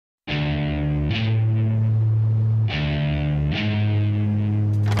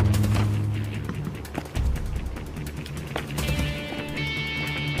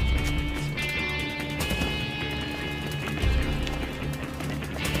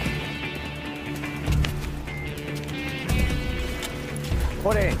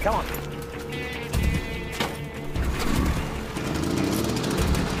Put it in, come on.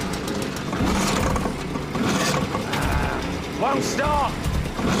 Won't stop.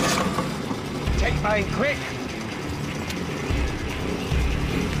 Take main quick.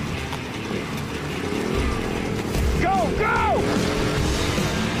 Go, go!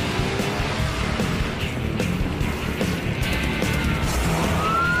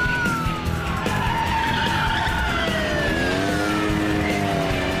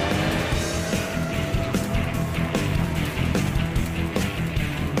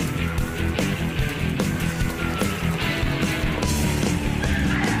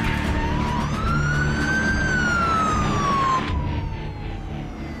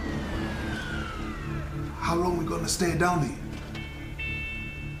 Stay down here.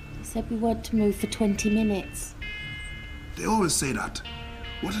 They said we weren't to move for 20 minutes. They always say that.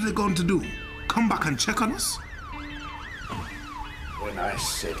 What are they going to do? Come back and check on us? When I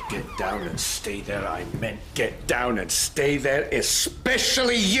said get down and stay there, I meant get down and stay there,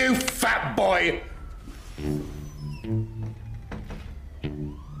 especially you, fat boy!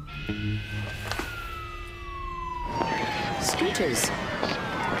 Scooters.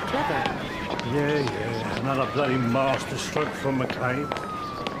 Clever. Yeah, another bloody master stroke from McCabe.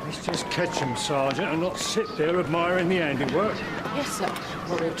 Let's just catch him, Sergeant, and not sit there admiring the handiwork. Yes, sir.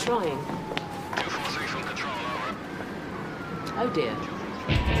 Well, we're trying. Oh, dear.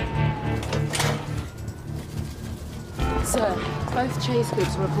 Sir, both chase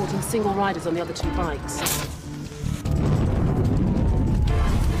groups are reporting single riders on the other 2 bikes.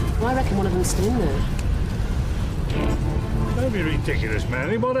 Well, I reckon one of them's still in there. Don't be ridiculous,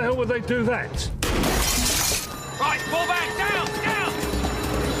 Manny. Why the hell would they do that? Right, fall back, down, down!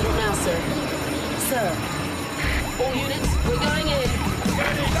 Not now, sir. Sir, all units, we're going in.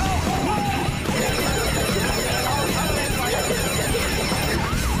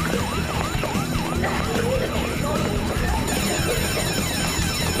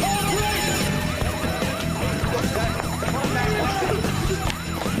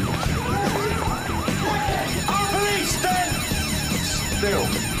 Police, then! Still.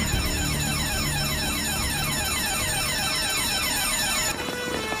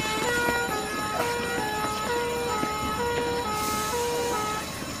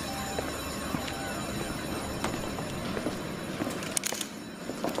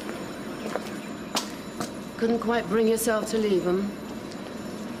 Couldn't quite bring yourself to leave them.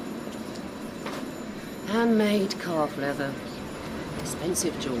 Handmade calf leather.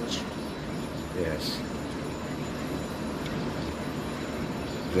 Expensive, George. Yes.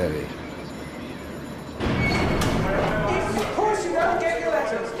 Very. Of course you don't get your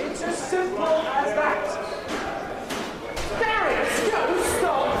letters. It's as simple as that. Darius, go,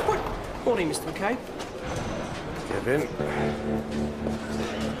 stop! Morning, Mr. McCabe. Kevin.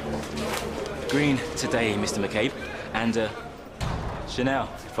 Green today, Mr. McCabe, and Chanel,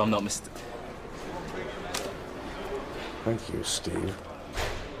 if I'm not mistaken. Thank you, Steve.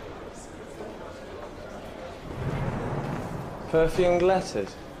 Perfumed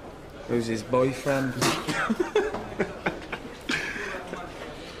letters? Who's his boyfriend?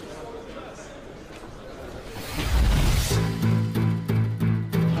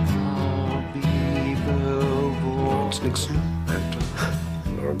 Lawrence Nixon, actor.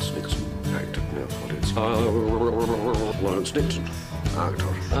 Lawrence Nixon, actor. No, what it's Lawrence Nixon,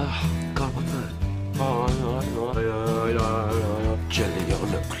 actor. Oh, God, what's that? Jelly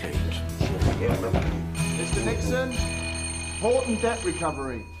on a plate. Mr. Nixon, important debt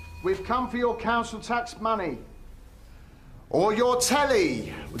recovery. We've come for your council tax money. Or your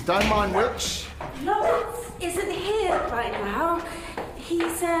telly. Don't mind which. Lawrence isn't here right now.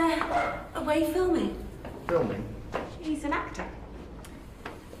 He's away filming. Filming? He's an actor.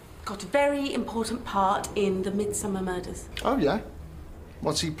 Got a very important part in the Midsummer Murders. Oh, yeah?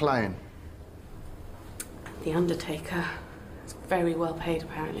 What's he playing? The Undertaker. It's very well paid,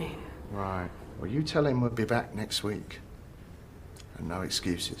 apparently. Right. Well, you tell him we'll be back next week. And no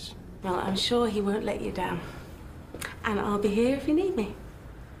excuses. Well, I'm sure he won't let you down. And I'll be here if you need me.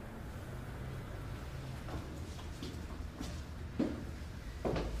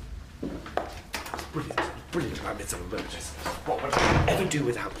 Brilliant, brilliant, my Midsummer Murders. What would I ever do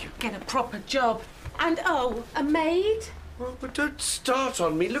without you? Get a proper job. And, oh, a maid? Well, but don't start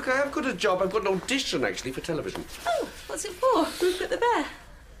on me. Look, I have got a job. I've got an audition, actually, for television. Oh, what's it for? Rupert the Bear?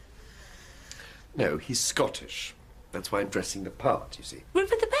 No, he's Scottish. That's why I'm dressing the part, you see.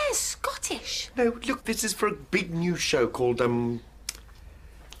 Rupert the Bear's Scottish? No, look, this is for a big new show called,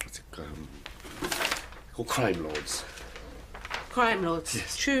 what's it called? Called Crime Lords. Crime Lords.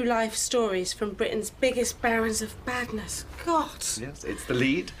 Yes. True life stories from Britain's biggest barons of badness. God. Yes, it's the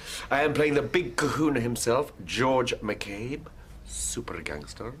lead. I am playing the big kahuna himself, George McCabe, super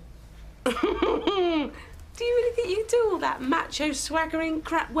gangster. Do you really think you can do all that macho, swaggering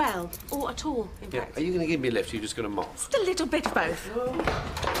crap well? Or at all, in fact? Are you going to give me a lift or are you just going to mop? Just a little bit of both.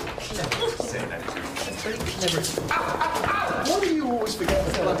 Very clever. Why do you always forget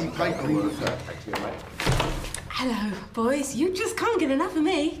the bloody paperwork? Hello, boys. You just can't get enough of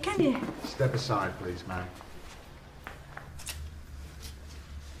me, can you? Step aside, please, Mary.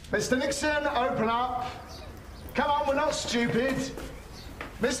 Mr. Nixon, open up. Come on, we're not stupid.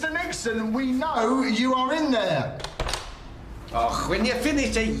 Mr. Nixon, we know you are in there. Oh, when you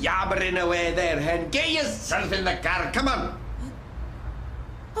finish yabbering away there, hen, get yourself in the car. Come on.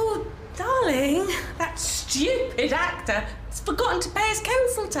 Oh, darling, that stupid actor has forgotten to pay his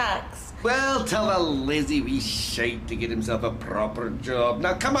council tax. Well, tell the lazy wee shite to get himself a proper job.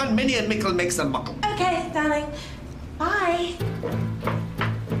 Now, come on, Minnie and Mickle make some muckle. Okay, darling. Bye.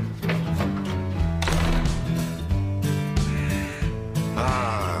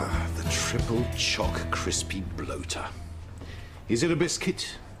 Ah, the triple choc crispy bloater. Is it a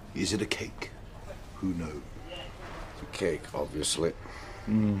biscuit? Is it a cake? Who knows? A cake, obviously.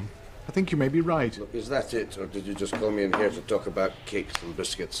 I think you may be right. Look, is that it, or did you just call me in here to talk about cakes and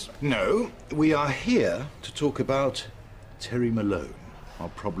biscuits? No, we are here to talk about Terry Malone, our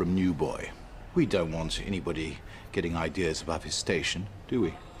problem new boy. We don't want anybody getting ideas above his station, do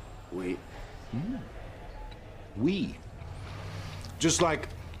we? We? We. Just like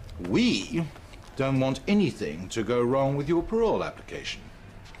we don't want anything to go wrong with your parole application.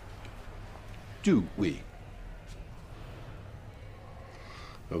 Do we?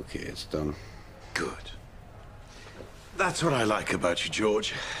 Okay, it's done. Good. That's what I like about you,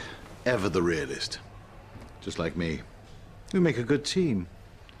 George. Ever the realist. Just like me. We make a good team.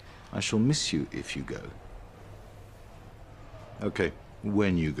 I shall miss you if you go. Okay,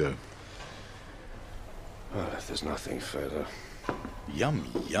 when you go. Well, if there's nothing further. Yum,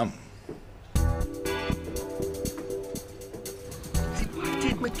 yum. Why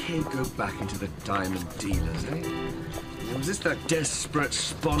did McCabe go back into the diamond dealers, eh? Was this the desperate,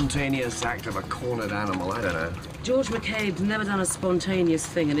 spontaneous act of a cornered animal? I don't know. George McCabe's never done a spontaneous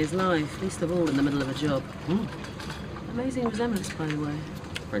thing in his life, least of all in the middle of a job. Amazing resemblance, by the way.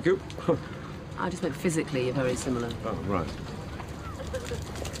 Thank you. I just meant physically, you're very similar. Oh, right.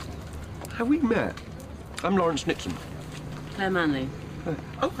 Have we met? I'm Lawrence Nixon. Claire Manley.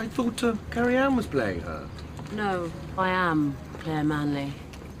 Oh, I thought Carrie Ann was playing her. No, I am Claire Manley.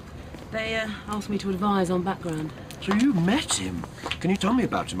 They asked me to advise on background. So you met him? Can you tell me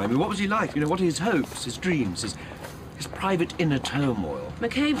about him? I mean, what was he like? You know, what are his hopes, his dreams, his private inner turmoil?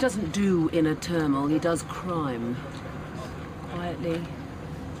 McCabe doesn't do inner turmoil, he does crime. Quietly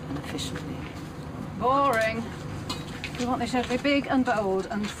and efficiently. Boring. We want the show to be big and bold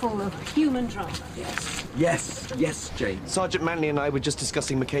and full of human drama. Yes, Jane. Sergeant Manley and I were just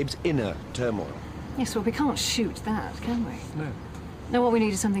discussing McCabe's inner turmoil. Yes, well, we can't shoot that, can we? No. No, what we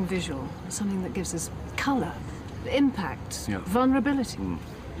need is something visual, something that gives us colour, impact, vulnerability.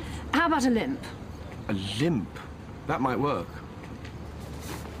 How about a limp? A limp? That might work.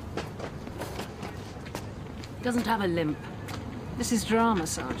 He doesn't have a limp. This is drama,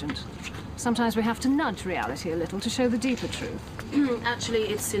 Sergeant. Sometimes we have to nudge reality a little to show the deeper truth. Actually,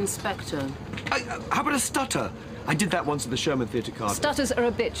 it's Inspector. How about a stutter? I did that once at the Sherman Theatre card. Stutters are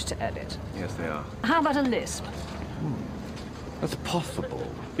a bitch to edit. Yes, they are. How about a lisp? That's possible.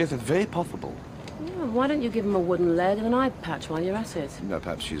 Yes, that's very possible. Yeah, why don't you give him a wooden leg and an eye patch while you're at it? No,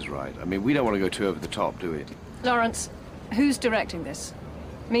 perhaps she's right. I mean, we don't want to go too over the top, do we? Lawrence, who's directing this?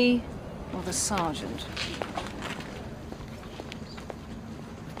 Me or the sergeant?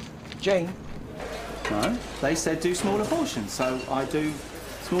 Jane? No, they said do smaller portions, so I do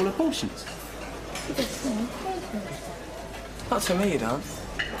smaller portions. Not for me, you don't.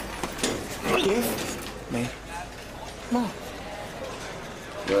 You? Me. No.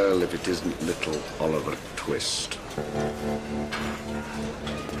 Well, if it isn't little Oliver Twist.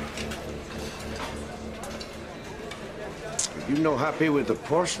 Are you not happy with the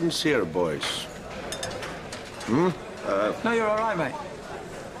portions here, boys? No, you're all right, mate.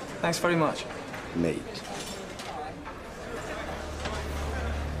 Thanks very much. Mate.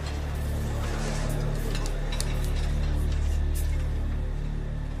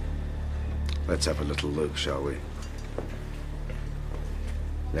 Let's have a little look, shall we?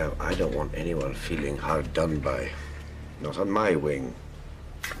 Now, I don't want anyone feeling hard done by. Not on my wing.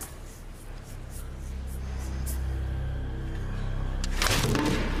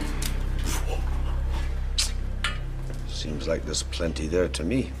 Seems like there's plenty there to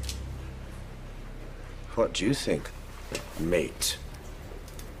me. What do you think, mate?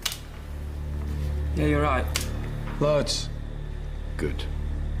 Yeah, you're right. Loads. Good.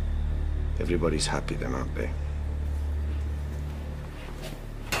 Everybody's happy then, aren't they?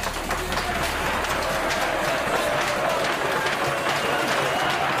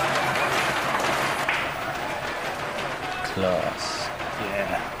 Class.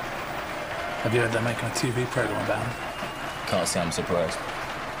 Yeah. Have you heard they're making a TV program about him? Can't say I'm surprised.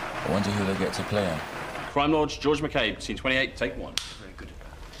 I wonder who they get to play him. Crime Lord George McCabe, scene 28, take one. Very good.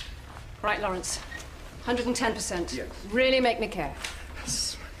 Right, Lawrence. 110%. Yeah. Really make me care.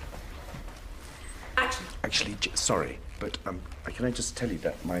 Action. Actually, sorry, but can I just tell you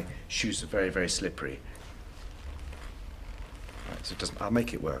that my shoes are very, very slippery. Right, so it doesn't. I'll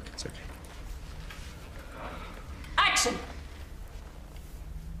make it work. It's okay. Action!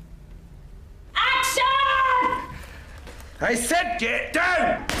 Action! I said get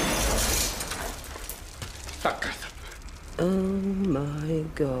down! Fuck. Oh my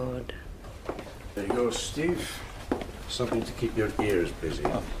God. There you go, Steve. Something to keep your ears busy.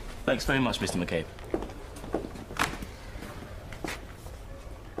 Oh, thanks very much, Mr. McCabe.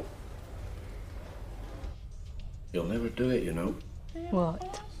 You'll never do it, you know.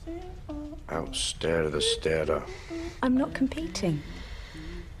 What? Outstare the starer. I'm not competing.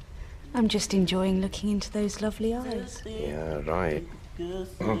 I'm just enjoying looking into those lovely eyes. Yeah, right.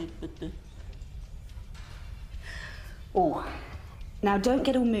 Oh. Oh, now don't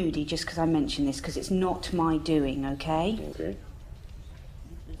get all moody just because I mention this, because it's not my doing, okay? Okay.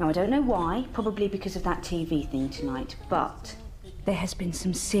 Now, I don't know why, probably because of that TV thing tonight, but there has been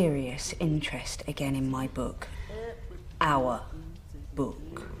some serious interest again in my book. Our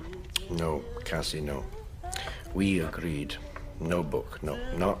book. No, Cassie, no. We agreed. No book, no.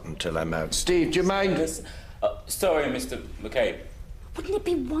 Not until I'm out. Steve, do you mind? Sorry, Mr. McCabe. Wouldn't it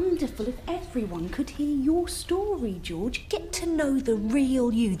be wonderful if everyone could hear your story, George? Get to know the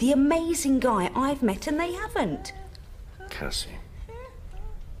real you, the amazing guy I've met and they haven't. Cassie,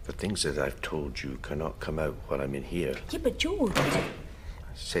 the things that I've told you cannot come out while I'm in here. Yeah, but George... I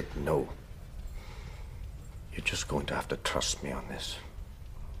said no. You're just going to have to trust me on this.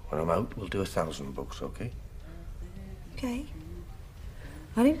 When I'm out, we'll do 1,000 books, okay? Okay.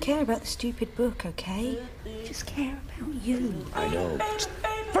 I don't care about the stupid book, okay? I just care about you. I know.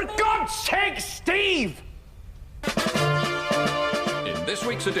 For God's sake, Steve! In this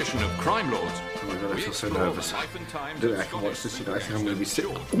week's edition of Crime Lords, Oh my God, I feel so nervous. I don't know I can watch this, you know. I think I'm going to be sick.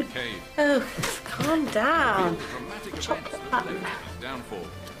 Oh, calm down. Chocolate button. Downfall.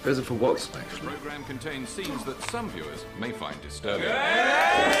 Present for what? The program contains scenes that some viewers may find disturbing.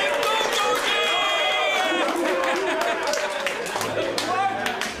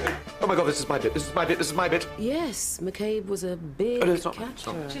 Oh my God, this is my bit. This is my bit. This is my bit. Yes, McCabe was a big Oh, no, it's not mine,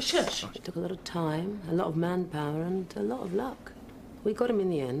 capture. it's not Shush. It took a lot of time, a lot of manpower, and a lot of luck. We got him in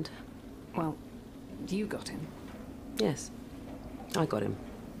the end. Well, you got him. Yes, I got him.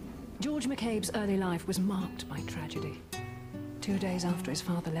 George McCabe's early life was marked by tragedy. 2 days after his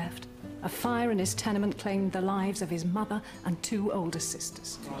father left, a fire in his tenement claimed the lives of his mother and 2 older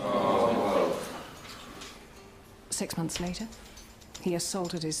sisters. 6 months later, he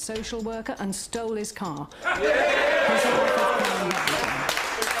assaulted his social worker and stole his car.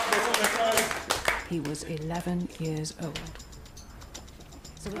 He was 11 years old.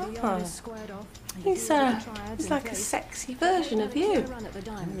 So with the youngest squared off, He's like a sexy version of you.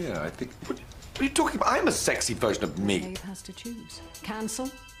 Yeah, I think... What are you talking about? I'm a sexy version of me. McCabe has to choose.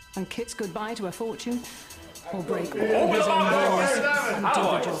 Cancel and kiss goodbye to a fortune, or break all his own laws and do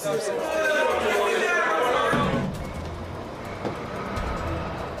the job himself.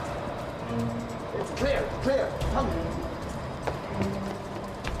 It's clear, clear. Come.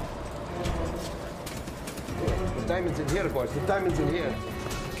 The diamond's in here, boys. The diamond's in here.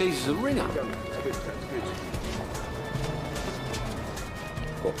 He's a ringer.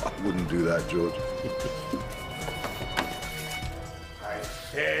 Oh, I wouldn't do that, George. I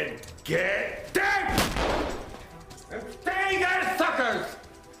said get down! And stay there, suckers!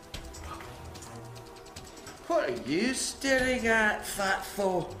 What are you staring at,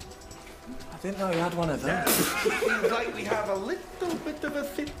 fatso? I didn't know you had one of them. Seems like we have a little bit of a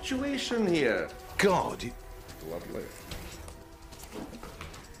situation here. God, Lovely.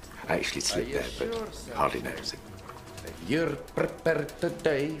 I actually sleep there, but hardly knows it. You're prepared to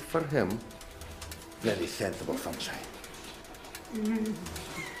die for him. Very sensible, sunshine.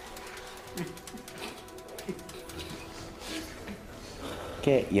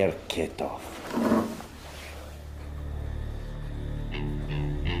 Get your kit off.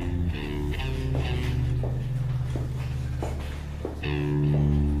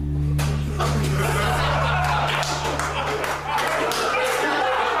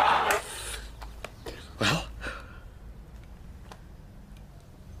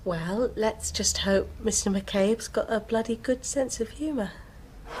 Let's just hope Mr. McCabe's got a bloody good sense of humour.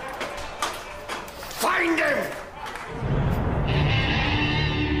 Find him!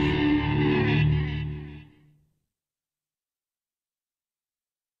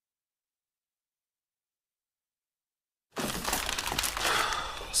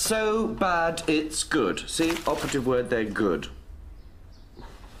 So bad it's good. See, operative word there, good.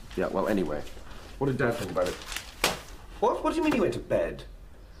 Yeah, well, anyway. What did Dad think about it? What? What do you mean he went to bed?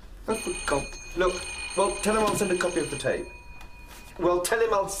 Oh, for God. Look, well, tell him I'll send a copy of the tape. Well, tell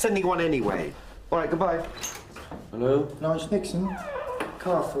him I'll send one anyway. All right, goodbye. Hello? No, it's Nixon.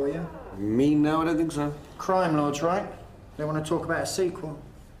 Car for you. Me now? I don't think so. Crime Lords, right? They want to talk about a sequel.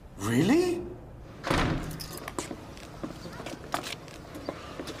 Really?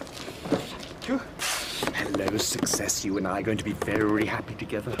 Hello, Success. You and I are going to be very happy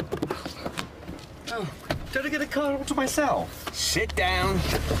together. Oh, don't I get a car all to myself? Sit down,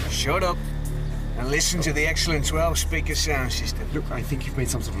 shut up, and listen to the excellent 12-speaker sound system. Look, I think you've made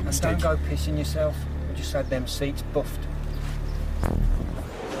some sort of mistake. Don't go pissing yourself. We just had them seats buffed. I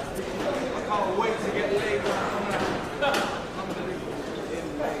can't wait to get laid.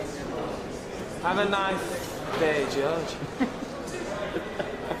 Have a nice day, George.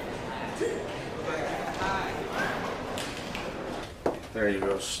 There you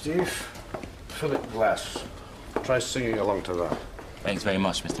go, Steve. Philip Glass. Try singing along to that. Thanks very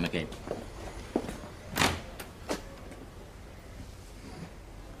much, Mr. McCabe.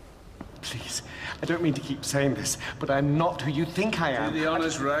 Please, I don't mean to keep saying this, but I'm not who you think I am. Do the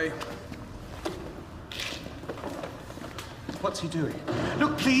honours, Ray. What's he doing?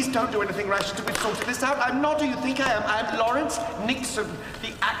 Look, please don't do anything rash until we've sorted this out. I'm not who you think I am. I'm Lawrence Nixon,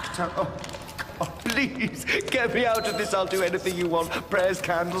 the actor. Oh, God, please, get me out of this. I'll do anything you want. Prayers,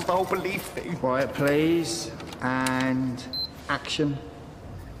 candles, the whole belief thing. Quiet, please. And action.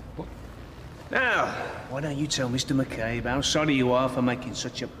 Now, why don't you tell Mr. McCabe how sorry you are for making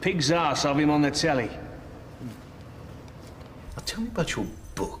such a pig's arse of him on the telly? Now, tell me about your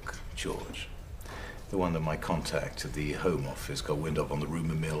book, George. The one that my contact at the Home Office got wind of on the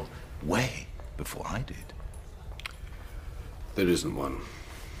rumour mill way before I did. There isn't one.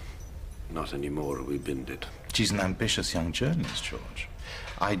 Not anymore, we binned it. She's an ambitious young journalist, George.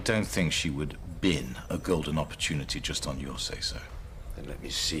 I don't think she would bin a golden opportunity just on your say-so. Then let me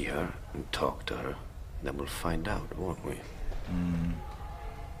see her and talk to her. Then we'll find out, won't we?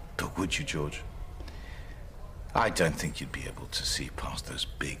 But would you, George? I don't think you'd be able to see past those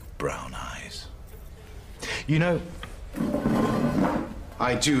big brown eyes. You know,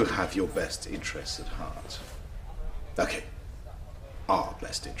 I do have your best interests at heart. Okay, our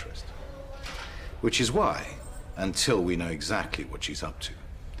best interest. Which is why, until we know exactly what she's up to,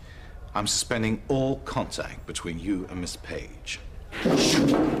 I'm suspending all contact between you and Miss Page.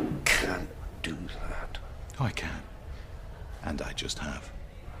 You can't do that. Oh, I can. And I just have.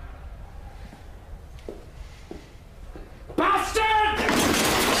 Bastard!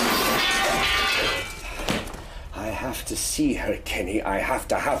 I have to see her, Kenny. I have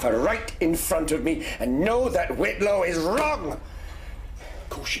to have her right in front of me and know that Whitlow is wrong. Of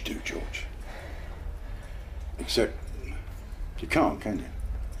course you do, George. Except you can't, can you?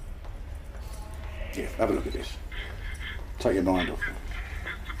 Here, have a look at this. Take your mind off it.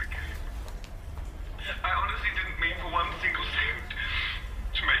 I honestly didn't mean for one single second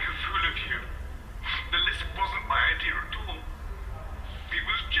to make a fool of you. The lisp wasn't my idea at all. It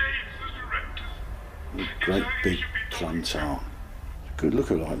was James, the director's. A great big clantar. Good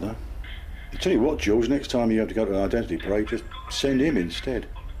looker like that. I tell you what, George, next time you have to go to an identity parade, just send him instead.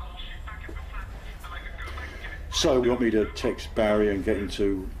 So, you want me to text Barry and get him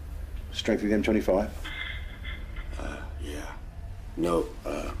to strengthen the M25? Yeah. No.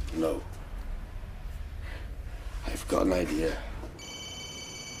 I've got an idea.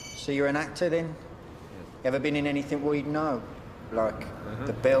 So you're an actor then? You ever been in anything we'd know? Like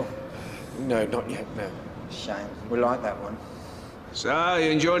The Bill? No, not yet, no. Shame. We like that one. So, you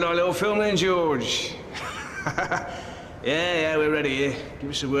enjoyed our little film then, George? Yeah, we're ready here. Give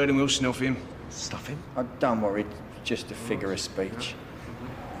us a word and we'll snuff him. Stuff him? Oh, don't worry, just a figure of speech.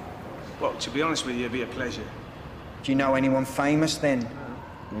 Well, to be honest with you, it'd be a pleasure. Do you know anyone famous then?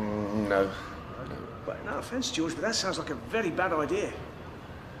 No. But no offence, George, but that sounds like a very bad idea.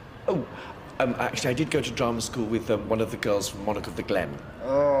 Oh, actually, I did go to drama school with one of the girls from Monarch of the Glen.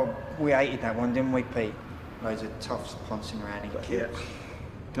 Oh, we hated that one, didn't we, Pete? Loads of toffs pouncing around in kids.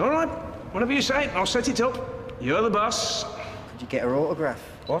 Yeah. All right, whatever you say, I'll set it up. You're the boss. Could you get her autograph?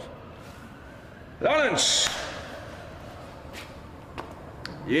 What? Lawrence!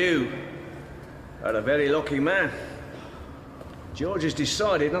 You are a very lucky man. George has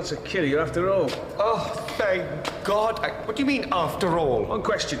decided not to kill you after all. Oh, thank God. What do you mean, after all? One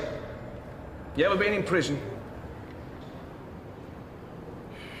question. You ever been in prison?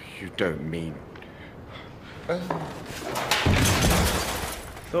 You don't mean...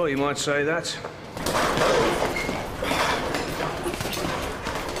 Thought you might say that.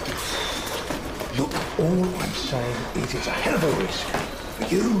 Look, all I'm saying is it's a hell of a risk.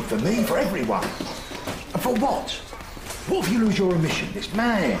 For you, for me, for everyone. And for what? What if you lose your remission? It's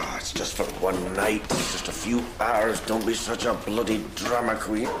mad. Oh, it's just for one night. It's just a few hours. Don't be such a bloody drama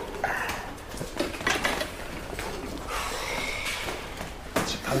queen.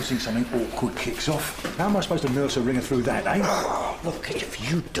 Supposing something awkward kicks off. How am I supposed to nurse a ringer through that, eh? Oh, look,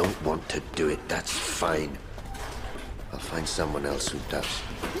 if you don't want to do it, that's fine. I'll find someone else who does.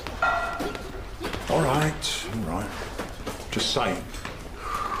 All right. Just saying.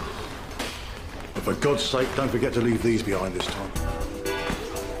 But for God's sake, don't forget to leave these behind this time.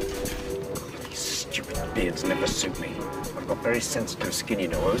 These stupid beards never suit me. I've got very sensitive skin, you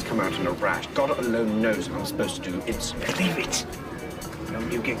know. I always come out in a rash. God alone knows what I'm supposed to do instantly. Leave it. Don't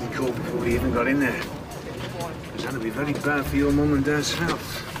you getting caught before we even got in there. It's going to be very bad for your mum and dad's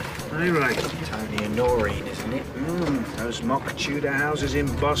health. Hey, right. Tony and Noreen, isn't it? Those mock Tudor houses in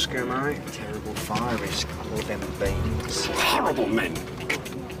Boscombe, eh? Terrible fire risk, all them veins. Horrible men.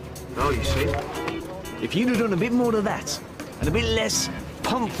 Oh, you see, if you'd have done a bit more of that, and a bit less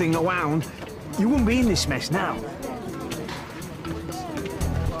pumping around, you wouldn't be in this mess now.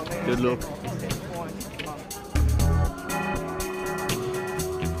 Good luck.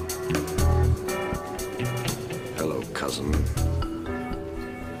 Hello, cousin.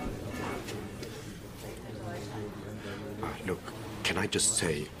 Look, can I just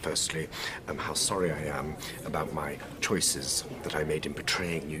say, firstly, how sorry I am about my choices that I made in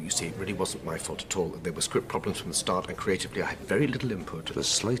betraying you. You see, it really wasn't my fault at all. There were script problems from the start, and creatively I had very little input. The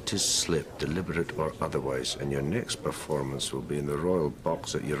slightest slip, deliberate or otherwise, and your next performance will be in the royal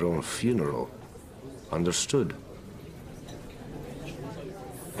box at your own funeral. Understood?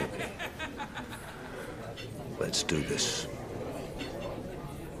 Okay. Let's do this.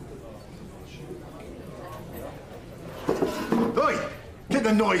 Oi! Get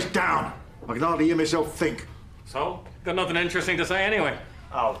the noise down! I can hardly hear myself think. So, got nothing interesting to say anyway.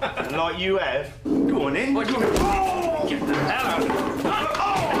 Oh, like you have? Go on in. What, you want me- Oh! Get the hell out of here.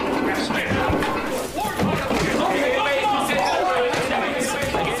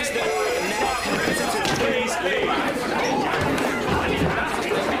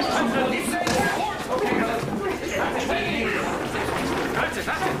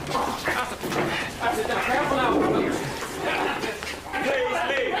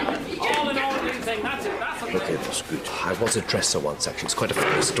 Okay, that's good. I was a dresser once, actually. It's quite a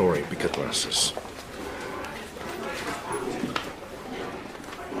funny story because glasses.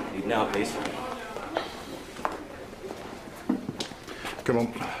 Now, please. Come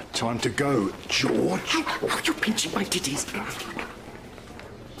on, time to go, George. Oh, you're pinching my titties.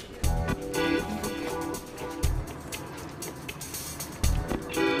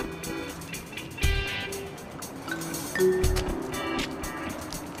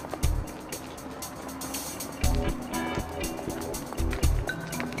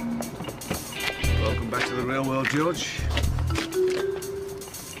 Welcome back to the real world, George.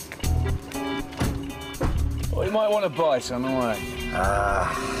 Well, you might want to bite on the way.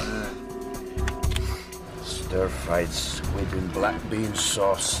 Stir-fried squid in black bean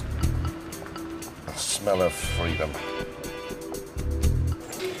sauce. The smell of freedom.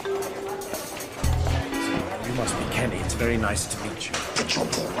 You must be Kenny. It's very nice to meet you. Get your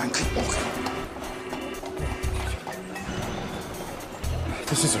poor ranky pocket.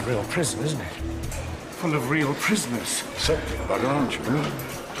 This is a real prison, isn't it? Full of real prisoners. Something about, aren't you?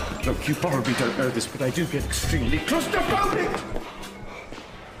 Look, you probably don't know this, but I do get extremely claustrophobic.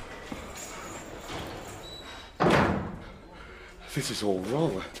 This is all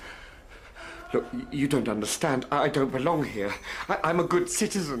wrong. Look, you don't understand. I don't belong here. I'm a good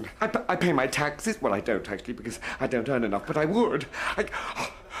citizen. I pay my taxes. Well, I don't, actually, because I don't earn enough, but I would. I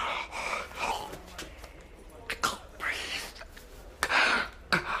can't breathe.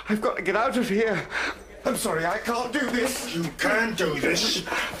 I've got to get out of here. I'm sorry, I can't do this. You can do this,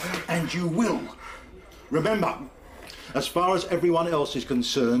 and you will. Remember, as far as everyone else is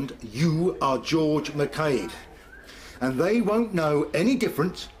concerned, you are George McCabe. And they won't know any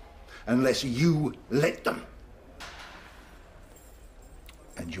different unless you let them.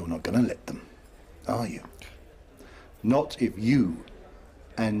 And you're not going to let them, are you? Not if you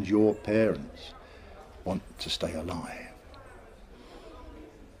and your parents want to stay alive.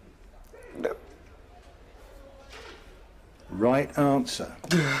 No. Right answer.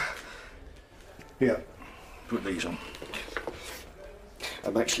 Here, put these on.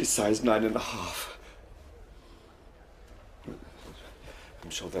 I'm actually size 9.5. I'm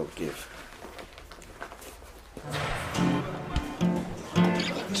sure they'll give.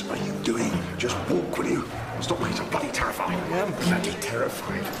 What are you doing? Just walk, will you? Stop being so bloody terrified. I am bloody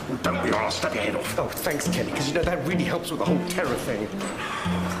terrified. Well, don't be, or I'll stab your head off. Oh, thanks, Kenny, because you know that really helps with the whole terror thing.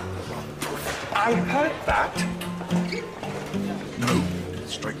 I heard that. No,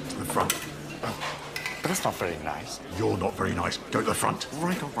 straight to the front. Oh, but that's not very nice. You're not very nice. Go to the front. All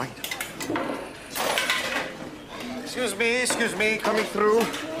right. Excuse me, coming through.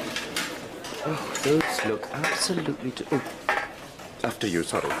 Oh, those look absolutely... Oh, after you,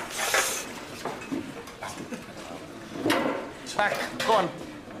 sorry. Back, go on.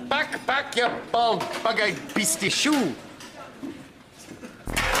 Back, you bald, bug-eyed beastie shoe.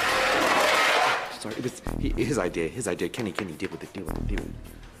 Sorry, it was his idea. Kenny, deal with it.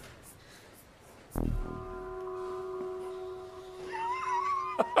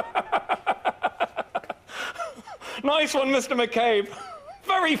 Nice one, Mr. McCabe.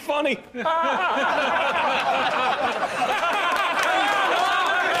 Very funny.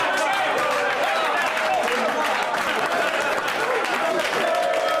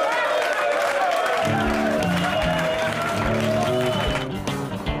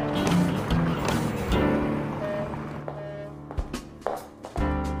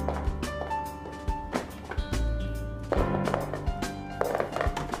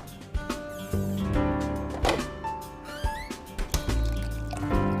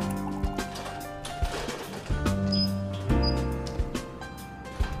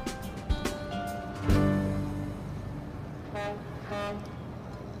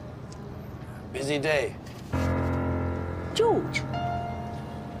 Busy day. George,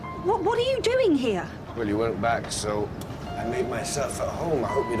 what are you doing here? Well, you went back, so I made myself at home. I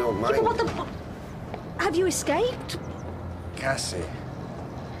hope you don't mind. What the... Have you escaped? Cassie,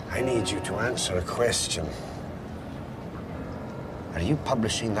 I need you to answer a question. Are you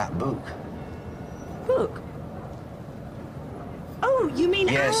publishing that book? Book? Oh, you mean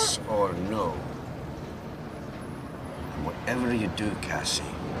yes or no? And whatever you do, Cassie,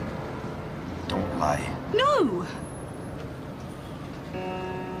 don't lie. No!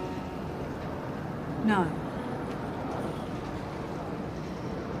 No.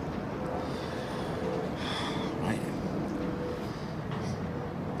 Right.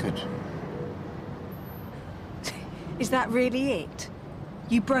 Good. Is that really it?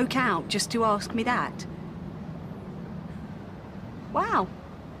 You broke out just to ask me that? Wow.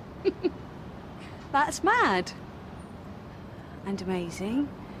 That's mad. And amazing.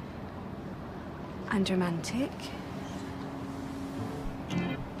 And romantic.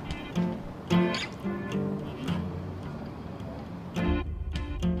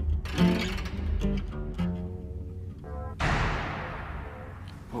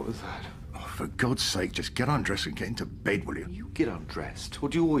 What was that? Oh, for God's sake, just get undressed and get into bed, will you? You get undressed, or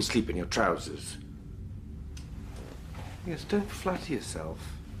do you always sleep in your trousers? Yes, don't flatter yourself.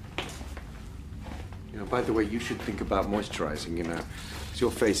 You know, by the way, you should think about moisturizing, you know. 'Cause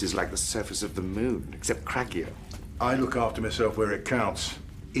your face is like the surface of the moon, except craggier. I look after myself where it counts.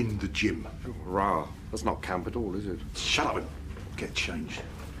 In the gym. Oh, rah. That's not camp at all, is it? Shut up and get changed.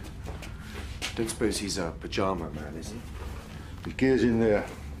 Don't suppose he's a pajama man, is he? The gear's in there.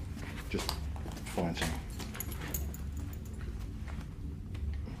 Just find some.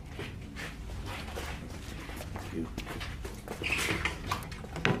 You.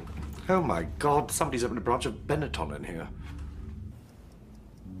 Oh my God, somebody's opened a branch of Benetton in here.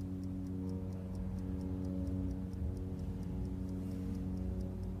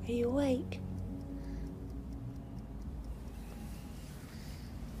 Are you awake?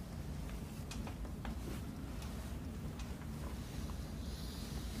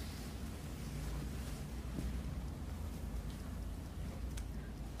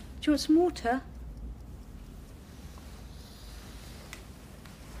 Do you want some water?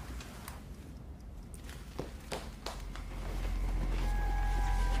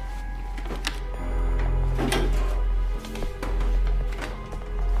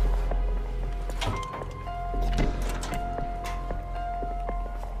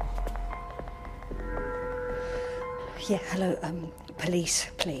 Yeah, hello, police,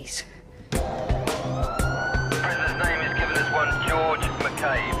 please. Prisoner's name is given as one George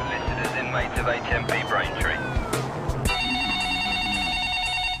McCabe, listed as inmate of HMP Braintree.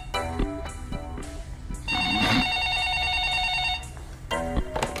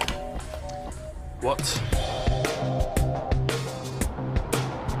 What?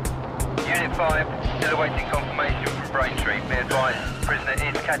 Unit 5, still awaiting confirmation from Braintree. Be advised, prisoner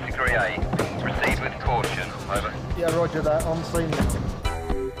is category A. Proceed with caution. Over. Yeah, roger that. On scene.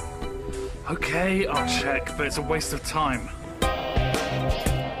 Okay, I'll check, but it's a waste of time.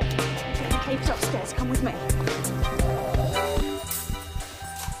 McCabe's upstairs. Come with me.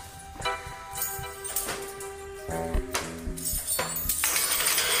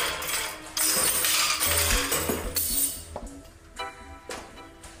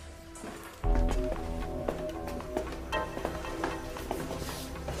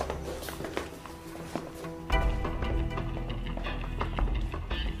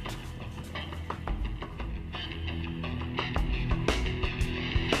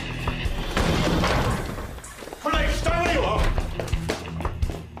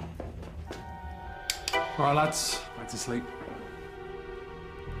 All right, lads, back to sleep.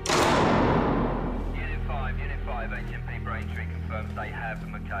 Unit 5, HMP Braintree confirms they have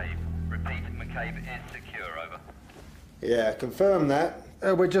McCabe. Repeat, McCabe is secure, over. Yeah, confirm that.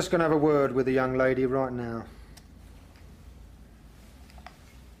 We're just going to have a word with the young lady right now.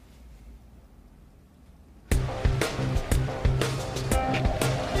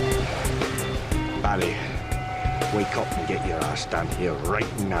 Barry, wake up and get your ass down here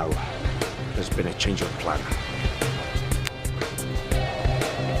right now. There's been a change of plan.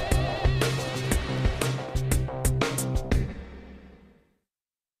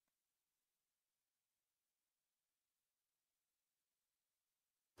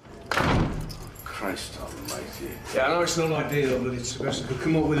 Christ almighty. Yeah, I know it's not ideal, but it's the best I could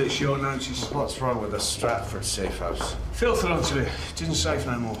come up with at short notice. What's wrong with the Stratford safe house? Filth onto it. It isn't safe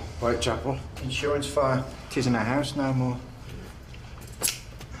no more. Whitechapel? Insurance fire. It isn't a house no more.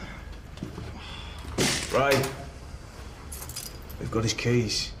 Right. We've got his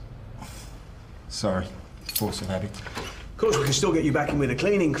keys. Sorry. Force of habit. Of course, we can still get you back in with a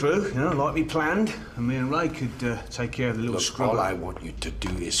cleaning crew, you know, like we planned. And me and Ray could take care of the little Look, scrubber. all I want you to do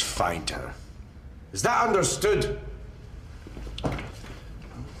is find her. Is that understood?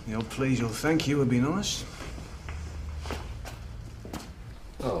 The old please or thank you would be nice.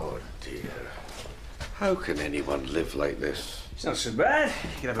 Oh, dear. How can anyone live like this? It's not so bad.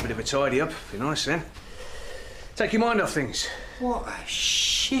 You can have a bit of a tidy up. Be nice, then. Take your mind off things. What a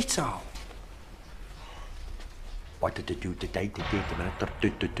shithole. What did you do today, the minute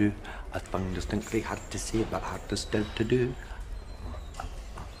to do? I found distinctly hard to say, but harder still to do.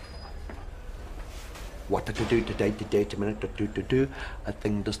 What did you do today, the minute to do? A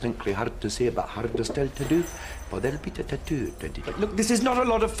thing distinctly hard to say, but harder still to do. But there'll be the tattoo. Look, this is not a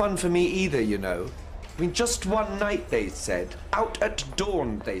lot of fun for me either, you know. I mean, just one night, they said. Out at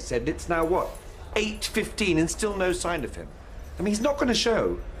dawn, they said. It's now, what, 8:15 and still no sign of him. I mean, he's not going to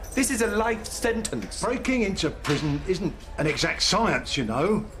show. This is a life sentence. Breaking into prison isn't an exact science, you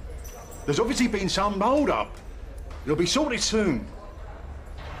know. There's obviously been some hold-up. It'll be sorted soon.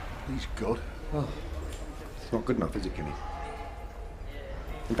 Please, God. Oh, it's not good enough, is it, Kimmy?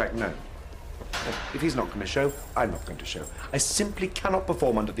 In fact, no. If he's not going to show, I'm not going to show. I simply cannot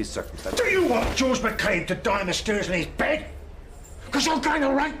perform under these circumstances. Do you want George McCabe to die mysteriously in his bed? Because you're going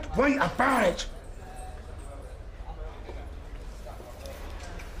the right way about it.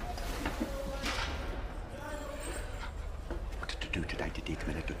 What did you do today, the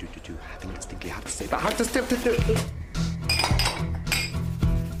minute to do? I think it's distinctly hard to say, but hard to still to do.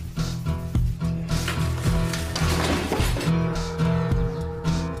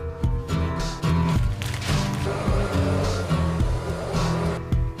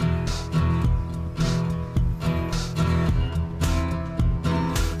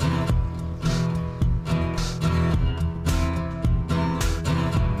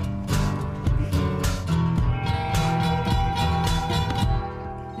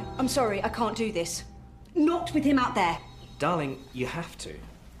 I'm sorry, I can't do this. Not with him out there. Darling, you have to.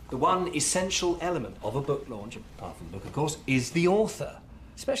 The one essential element of a book launch, apart from the book, of course, is the author.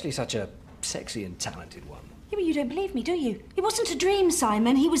 Especially such a sexy and talented one. Yeah, but you don't believe me, do you? It wasn't a dream,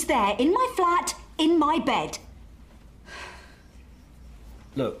 Simon. He was there, in my flat, in my bed.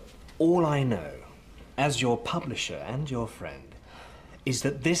 Look, all I know, as your publisher and your friend, is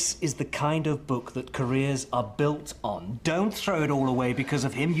that this is the kind of book that careers are built on. Don't throw it all away because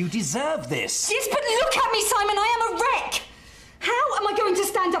of him. You deserve this. Yes, but look at me, Simon. I am a wreck. How am I going to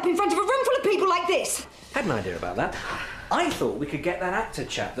stand up in front of a room full of people like this? Had an idea about that. I thought we could get that actor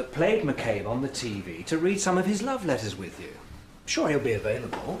chap that played McCabe on the TV to read some of his love letters with you. I'm sure he'll be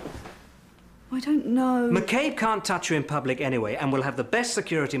available. I don't know. McCabe can't touch you in public anyway, and we'll have the best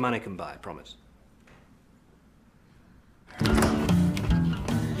security money can buy, I promise.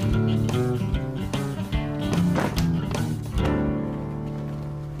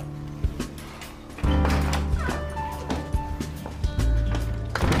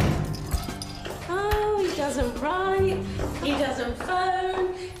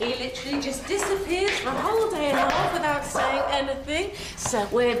 He literally just disappears for a whole day and a half without saying anything. So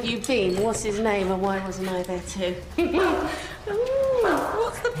where have you been? What's his name and why wasn't I there too? Ooh,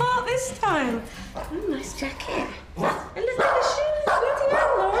 what's the part this time? Ooh, nice jacket. And look at the shoes. Bloody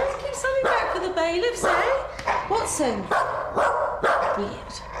hell, Lawrence. Keep something back for the bailiffs, eh? Watson.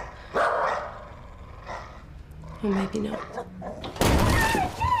 Weird. Or maybe not.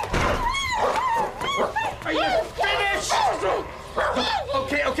 Are you finished?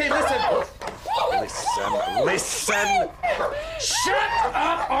 Okay, listen. Listen. Shut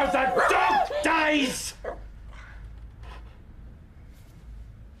up or the dog dies!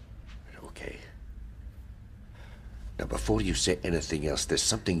 Okay. Now, before you say anything else, there's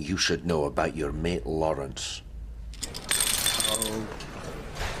something you should know about your mate Lawrence.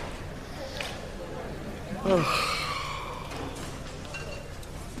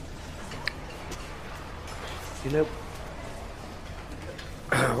 You know,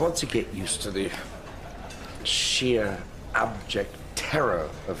 once you get used to the sheer abject terror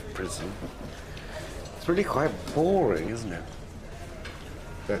of prison, it's really quite boring, isn't it?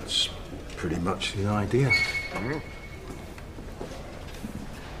 That's pretty much the idea. Mm.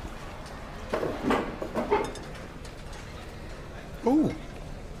 Oh,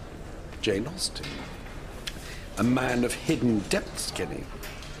 Jane Austen. A man of hidden depths, Kenny.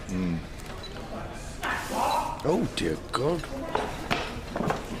 Mm. Oh, dear God.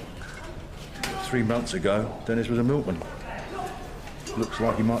 3 months ago, Dennis was a milkman. Looks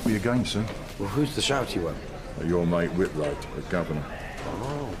like he might be again soon. Well, who's the shouty one? Your mate Whitlow, the governor.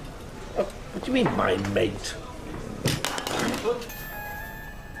 Oh. What do you mean, my mate?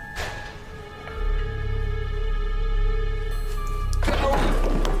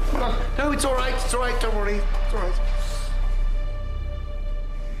 No, it's all right, don't worry. It's all right.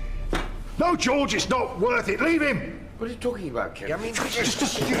 No, George, it's not worth it. Leave him! What are you talking about, Ken? I mean, just a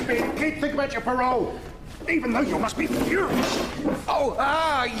stupid kid. Think about your parole. Even though you must be furious.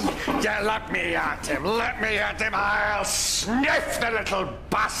 Yeah, let me at him. I'll sniff the little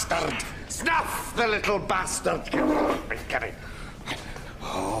bastard. Snuff the little bastard. Get it.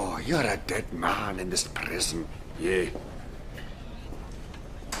 Oh, you're a dead man in this prison. Yeah.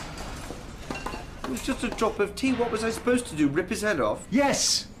 It was just a drop of tea. What was I supposed to do? Rip his head off?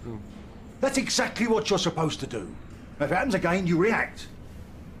 Yes! That's exactly what you're supposed to do. If it happens again, you react.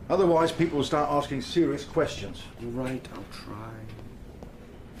 Otherwise, people will start asking serious questions. You're right, I'll try.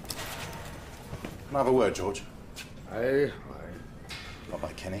 Can I have a word, George? Aye. Not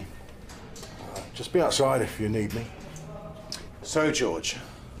like Kenny. Just be outside if you need me. So, George,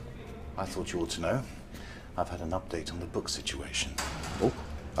 I thought you ought to know. I've had an update on the book situation. Oh?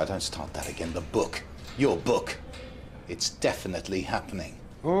 I don't start that again. The book. Your book. It's definitely happening.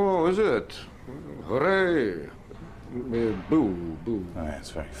 Oh, is it? Hooray! Boo, boo. Oh, yeah, it's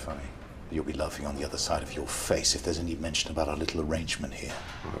very funny. You'll be laughing on the other side of your face if there's any mention about our little arrangement here.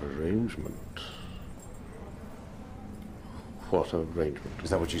 Arrangement? What arrangement?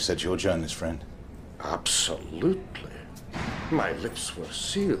 Is that what you said to your journalist friend? Absolutely. My lips were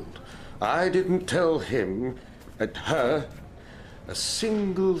sealed. I didn't tell him and her a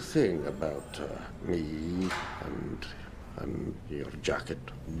single thing about me and your jacket,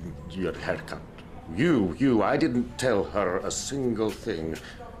 your haircut. You, I didn't tell her a single thing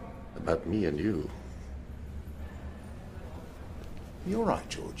about me and you. You're right,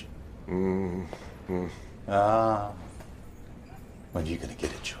 George. Mm-hmm. Ah. When are you going to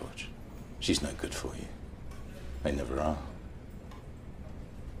get it, George? She's no good for you. They never are.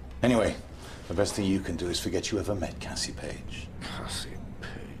 Anyway, the best thing you can do is forget you ever met Cassie Page. Cassie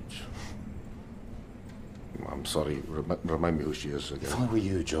Page. I'm sorry, remind me who she is again. If I were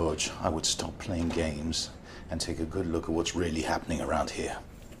you, George, I would stop playing games and take a good look at what's really happening around here.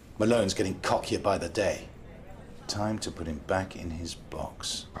 Malone's getting cockier by the day. Time to put him back in his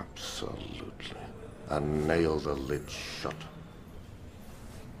box. Absolutely. And nail the lid shut.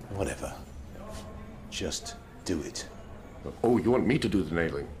 Whatever. Just do it. Oh, you want me to do the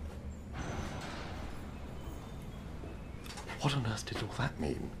nailing? What on earth did all that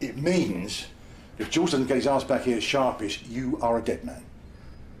mean? It means, if George doesn't get his ass back here sharpish, you are a dead man.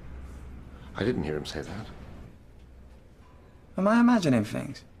 I didn't hear him say that. Am I imagining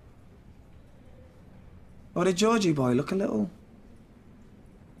things? Or did Georgie boy look a little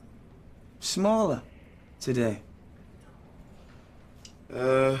smaller today?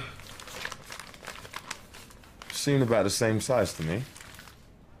 Seemed about the same size to me.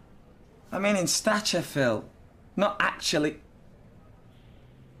 I mean in stature, Phil. Not actually.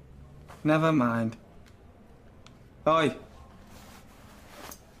 Never mind. Oi.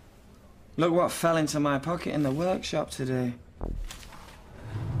 Look what fell into my pocket in the workshop today.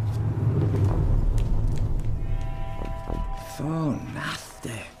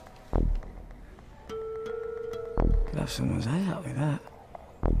 was out with that.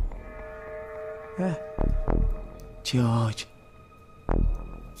 Yeah. George.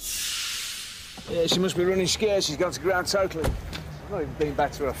 Yeah, she must be running scared. She's gone to ground totally. I've not even been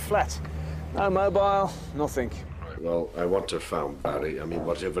back to her flat. No mobile, nothing. Right, well, I want her found, Barry. I mean,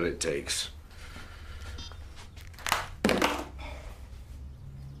 whatever it takes. Are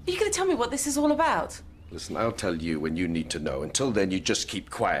you going to tell me what this is all about? Listen, I'll tell you when you need to know. Until then, you just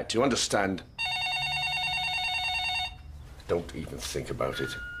keep quiet. Do you understand? Don't even think about it.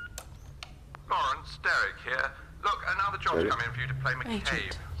 Lawrence, Derek here. Look, another job's Derek? come in for you to play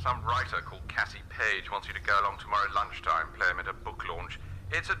McCabe. Some writer called Cassie Page wants you to go along tomorrow lunchtime, play him at a book launch.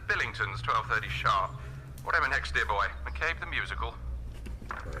 It's at Billington's, 12:30 sharp. Whatever next, dear boy. McCabe the musical.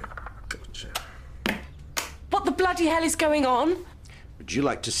 Gotcha. What the bloody hell is going on? Would you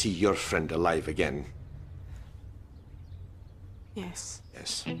like to see your friend alive again? Yes.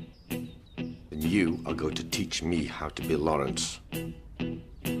 Yes. Then you are going to teach me how to be Lawrence.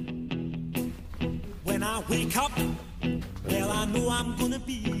 When I wake up, well, I know I'm gonna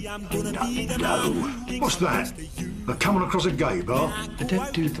be the man. What's that? They're coming across a gay bar? I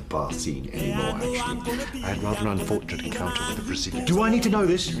don't do the bar scene anymore, actually. I had rather an unfortunate encounter with a Brazilian. Do I need to know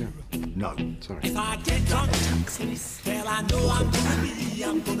this? No. Sorry. If I get drunk, well, I know I'm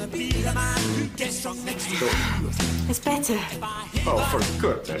gonna be the man who gets drunk next to you. It's better. Oh, for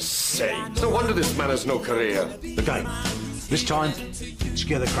goodness sake. No wonder this man has no career. The game. This time,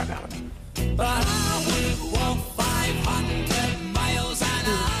 scare the crap out of me. But I would walk 500 miles an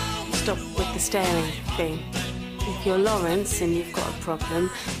hour. Stop with the staring thing. If you're Lawrence and you've got a problem,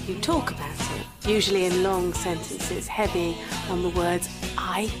 you talk about it. Usually in long sentences, heavy on the words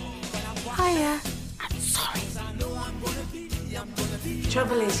I, hiya, I'm sorry. The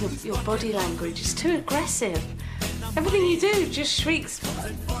trouble is your body language is too aggressive. Everything you do just shrieks.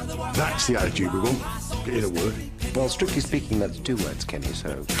 That's the attitude we want. Get in a word. Well, strictly speaking, that's 2 words, Kenny,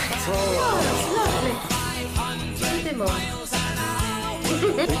 so... Oh, that's lovely. Keep him on.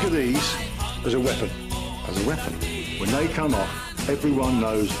 Think of these as a weapon. As a weapon? When they come off, everyone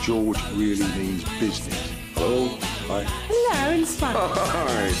knows George really means business. Hello? Hi. Hello, and smile.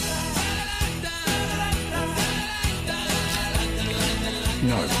 Hi.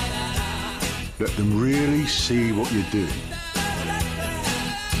 No. Let them really see what you're doing.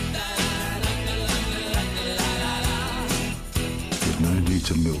 There's no need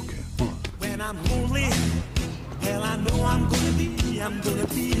to milk it. When I'm lonely, well, I know I'm gonna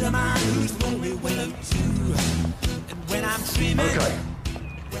be the man who's lonely without you. And when I'm dreaming... Okay.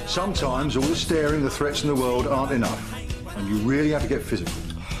 Sometimes all the staring, the threats in the world aren't enough. And you really have to get physical.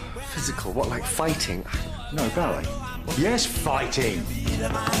 Physical? What, like fighting? No, ballet. Yes, fighting.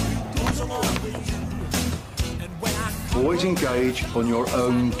 Always engage on your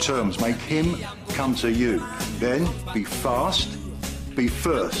own terms. Make him come to you. Then be fast, be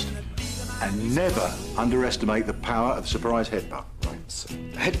first, and never underestimate the power of surprise headbutt.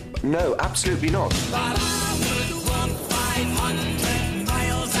 Right. No, absolutely not.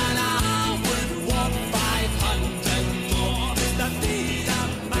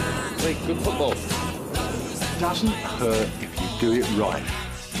 Play good football. Doesn't hurt if you do it right.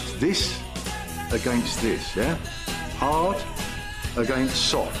 It's this against this, yeah? Hard against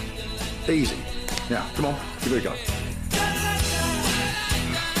soft. Easy. Now, come on, give it a go.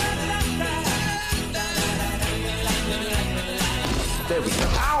 There we go.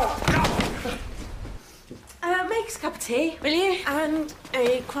 Ow! Make us a cup of tea, will you? And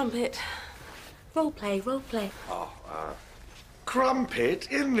a crumpet. Role play. Oh, crumpet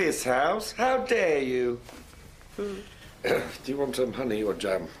in this house? How dare you? Do you want some honey or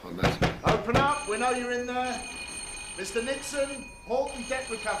jam on that? Open up, we know you're in there. Mr. Nixon, halt and debt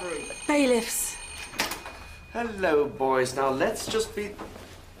recovery. Bailiffs. Hello, boys. Now, let's just be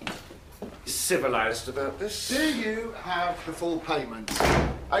civilised about this. Do you have the full payment?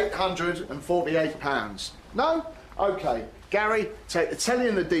 £848. No? OK. Gary, take the telly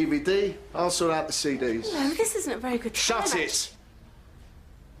and the DVD. I'll sort out the CDs. No, this isn't a very good time. Shut it!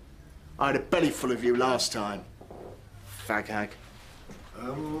 I had a belly full of you last time. Fag hag. I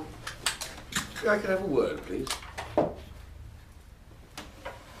can have a word, please.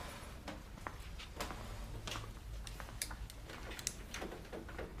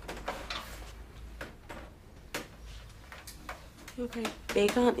 You're very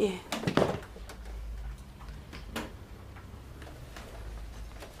big, aren't you?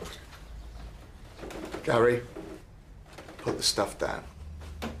 Gary, put the stuff down.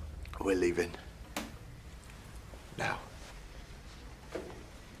 We're leaving. Now.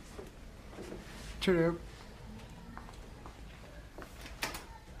 Cheerio.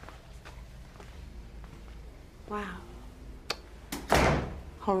 Wow.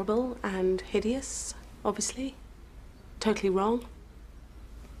 horrible and hideous, obviously. Totally wrong.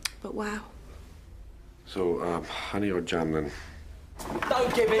 But wow. So, honey or jam then?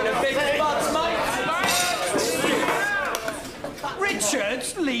 Don't give in a big buzz, mate!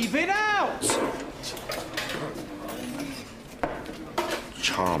 Richard's leaving out!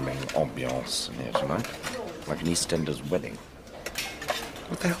 Charming ambiance in here tonight. Like an EastEnders wedding.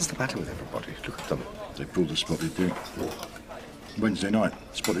 What the hell's the matter with everybody? Look at them. They pulled the spotted dick. Wednesday night,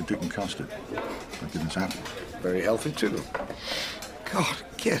 spotted dick and custard. Thank goodness happened. Very healthy, too. God,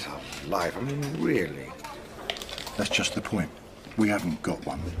 get alive. I mean, really. That's just the point. We haven't got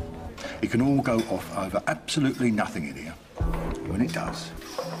one. It can all go off over absolutely nothing in here. When it does,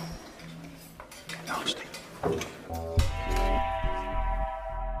 nasty.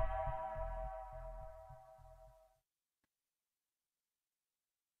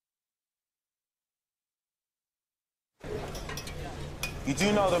 You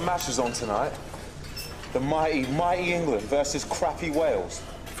do know the match is on tonight? The mighty, mighty England versus crappy Wales.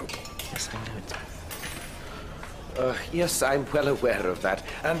 Yes, I know it. Yes, I'm well aware of that.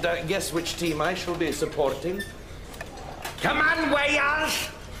 And guess which team I shall be supporting? Come on, Wales!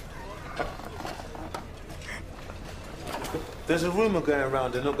 There's a rumour going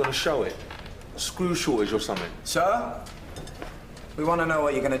around they're not going to show it. A screw shortage or something. Sir? We want to know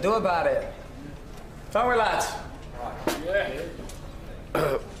what you're going to do about it. Don't we, lads?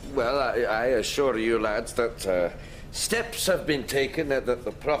 Well, I assure you, lads, that steps have been taken that the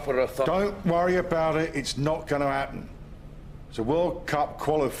proper authority... Don't worry about it. It's not going to happen. It's a World Cup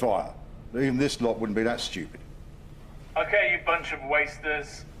qualifier. Even this lot wouldn't be that stupid. Okay, you bunch of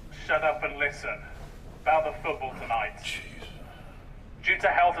wasters, shut up and listen. About the football tonight. Jeez. Due to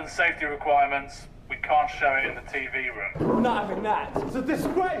health and safety requirements, we can't show it in the TV room. We're not having that. It's a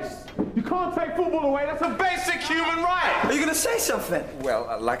disgrace. You can't take football away. That's a basic human right. Are you going to say something?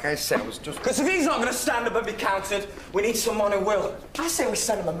 Well, like I said, I was just... Because if he's not going to stand up and be counted, we need someone who will. I say we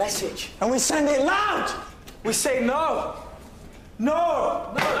send him a message. And we send it loud. We say no.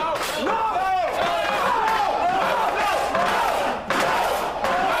 No. No. No. No.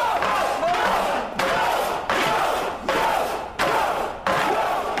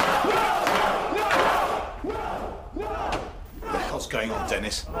 What's going on,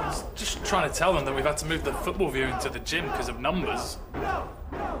 Dennis? I was just trying to tell them that we've had to move the football viewing to the gym because of numbers. Come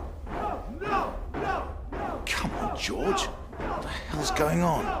on, George. What the hell's going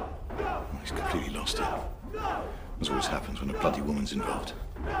on? Oh, he's completely lost it. As always happens when a bloody woman's involved.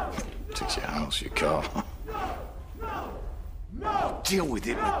 Takes your house, your car. Deal with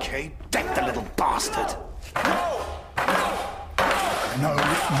it, McCabe. Deck the little bastard. No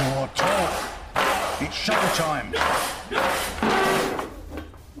more talk. It's showtime.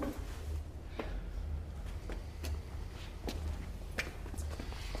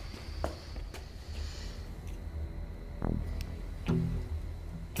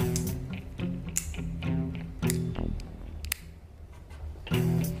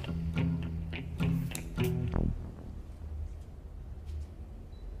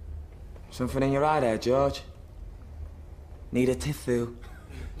 Something in your eye there, George? Need a tiffoo?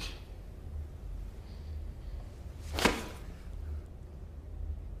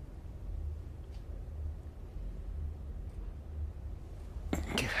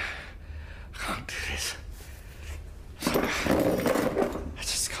 Can't do this. I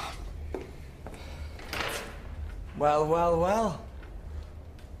just can't. Well, well, well.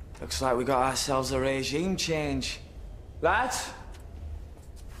 Looks like we got ourselves a regime change. Lads?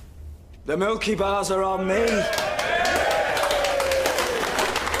 The Milky Bars are on me.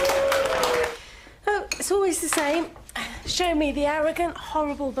 Oh, it's always the same. Show me the arrogant,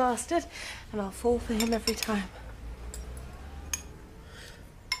 horrible bastard, and I'll fall for him every time.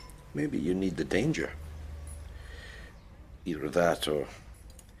 Maybe you need the danger. Either that or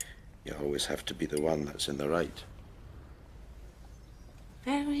you always have to be the one that's in the right.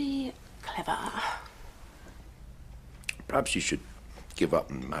 Very clever. Perhaps you should give up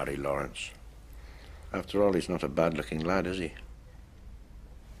and marry Lawrence. After all, he's not a bad-looking lad, is he?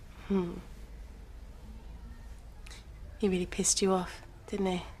 He really pissed you off, didn't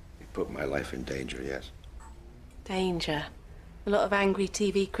he? He put my life in danger, yes. Danger. A lot of angry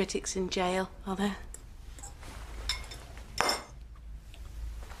TV critics in jail, are there?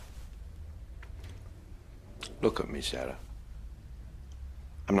 Look at me, Sarah.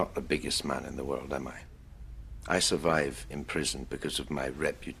 I'm not the biggest man in the world, am I? I survive in prison because of my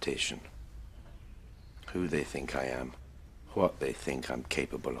reputation. Who they think I am, what they think I'm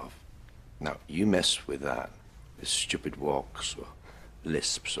capable of. Now, you mess with that, with stupid walks or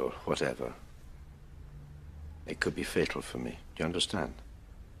lisps or whatever, it could be fatal for me. Do you understand?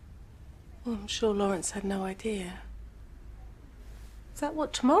 Well, I'm sure Lawrence had no idea. Is that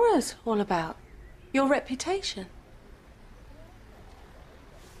what tomorrow's all about? Your reputation?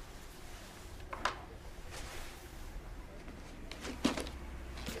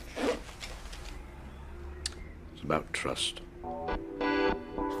 It's about trust.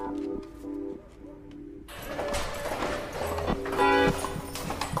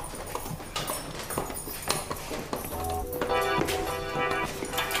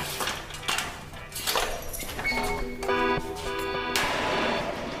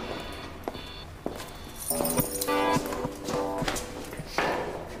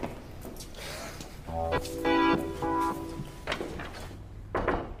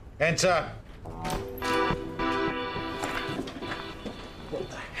 Enter. What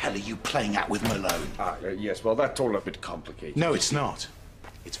the hell are you playing at with Malone? Yes, well, that's all a bit complicated. No, it's not.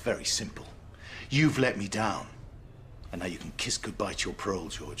 It's very simple. You've let me down. And now you can kiss goodbye to your parole,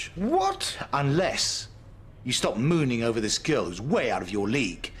 George. What? Unless you stop mooning over this girl who's way out of your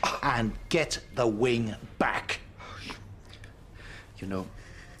league and get the wing back. You know,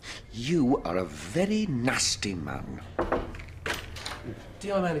 you are a very nasty man.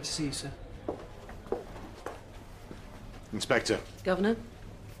 DI manager to see you, sir. Inspector. Governor?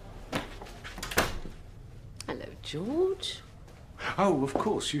 Hello, George. Oh, of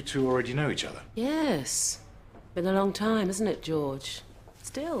course. You two already know each other. Yes. Been a long time, hasn't it, George?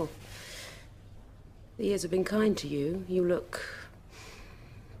 Still. The years have been kind to you. You look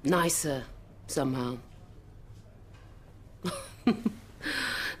nicer, somehow.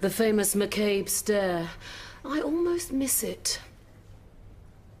 The famous McCabe stare. I almost miss it.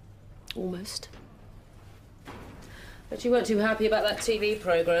 Almost. But you weren't too happy about that TV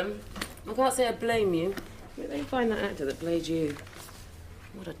programme. I can't say I blame you. Where did they find that actor that played you?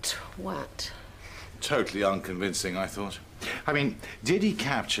 What a twat. Totally unconvincing, I thought. I mean, did he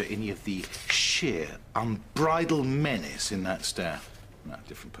capture any of the sheer, unbridled menace in that stare? No,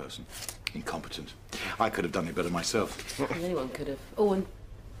 different person. Incompetent. I could have done it better myself. Anyone could have. Oh, and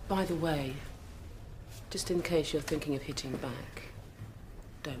by the way, just in case you're thinking of hitting back,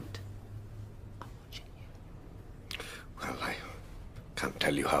 don't. Well, I can't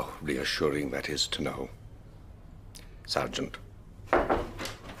tell you how reassuring that is to know. Sergeant.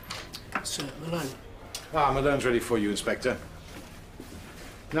 Sir, Malone. Ah, Malone's ready for you, Inspector.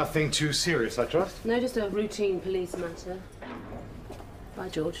 Nothing too serious, I trust? No, just a routine police matter. Bye,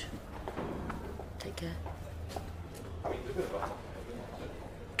 George. Take care.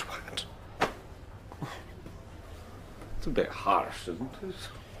 Twat. It's a bit harsh, isn't it?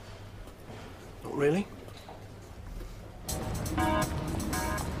 Not really.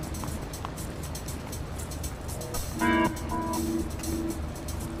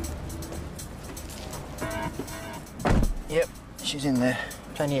 Yep, she's in there.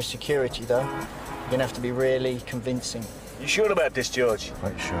 Plenty of security, though. You're gonna have to be really convincing. You sure about this, George?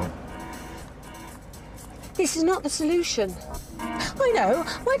 Quite sure. This is not the solution. I know.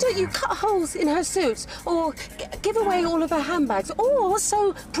 Why don't you cut holes in her suits or give away all of her handbags or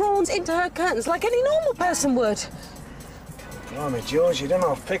sew prawns into her curtains like any normal person would? Blimey, George, you don't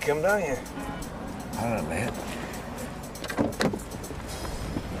half pick 'em, don't you? Apparently.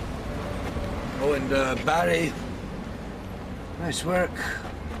 Oh, and Barry, nice work.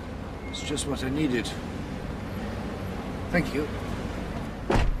 It's just what I needed. Thank you.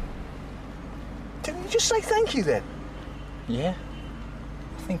 Didn't you just say thank you then? Yeah,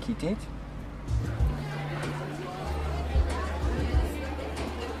 I think he did.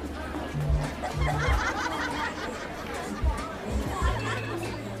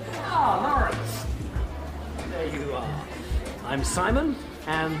 Ah, Lawrence. There you are. I'm Simon,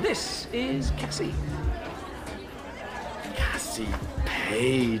 and this is Cassie. Cassie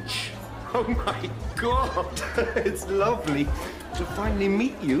Page. Oh my God, it's lovely to finally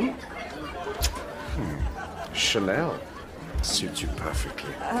meet you. Chanel. Suits you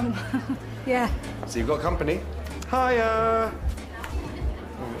perfectly. Yeah. So you've got company? Hiya!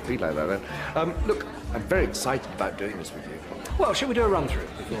 Oh, be like that then. Look, I'm very excited about doing this with you. Well, shall we do a run-through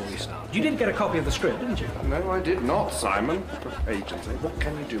before we start? You did get a copy of the script, didn't you? No, I did not, Simon. Agents, what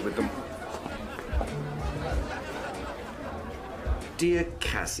can I do with them? Dear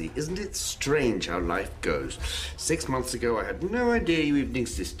Cassie, isn't it strange how life goes? 6 months ago, I had no idea you even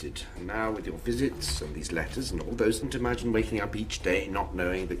existed. And now, with your visits and these letters and all those, and to imagine waking up each day not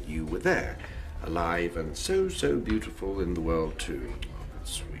knowing that you were there, alive and so, so beautiful in the world, too. Oh,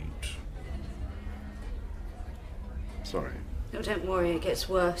 that's sweet. Sorry. No, don't worry, it gets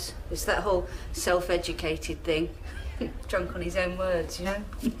worse. It's that whole self-educated thing. Drunk on his own words, you know?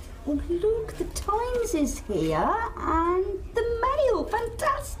 Oh, look, the Times is here and the Mail.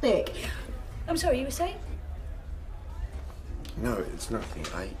 Fantastic. I'm sorry, you were saying? No, it's nothing.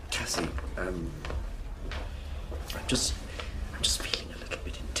 Cassie, I'm just feeling a little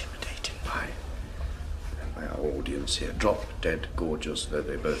bit intimidated by our audience here. Drop dead gorgeous, though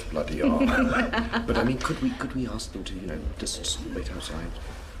they both bloody are. But I mean, could we ask them to, you know, just wait outside?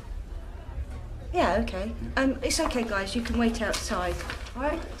 Yeah, okay. It's okay, guys. You can wait outside. All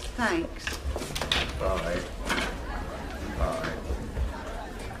right? Thanks. Bye. Bye.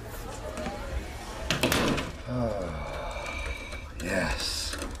 Oh,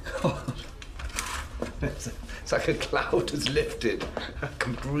 yes. God. It's like a cloud has lifted. I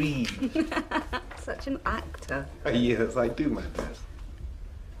can breathe. Such an actor. Yes, I do my best.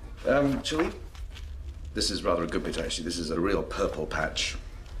 Shall we? This is rather a good bit, actually. This is a real purple patch.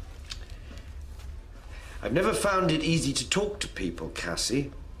 I've never found it easy to talk to people,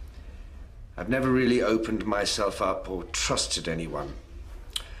 Cassie. I've never really opened myself up or trusted anyone.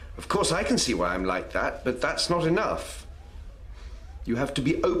 Of course, I can see why I'm like that, but that's not enough. You have to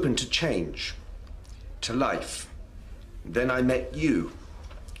be open to change, to life. And then I met you,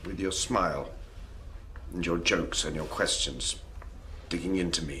 with your smile, and your jokes and your questions, digging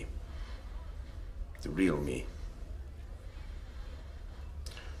into me, the real me.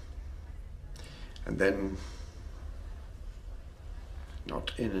 And then,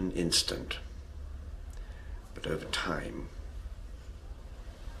 not in an instant, but over time,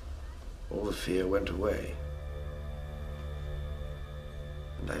 all the fear went away.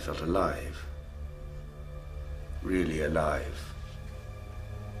 And I felt alive. Really alive.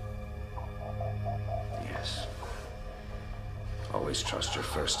 Yes. Always trust your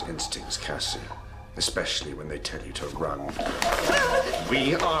first instincts, Cassie. Especially when they tell you to run.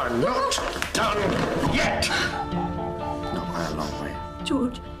 We are not done yet! Not by a long way.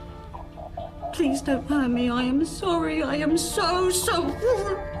 George, please don't hurt me. I am sorry. I am so...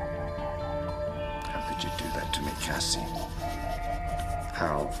 How could you do that to me, Cassie?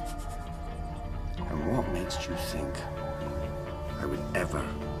 How? And what makes you think I would ever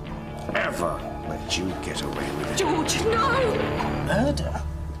let you get away with it? George, no! Murder?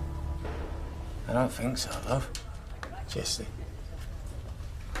 I don't think so, love. Jessie.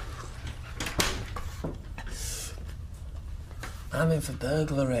 I'm in for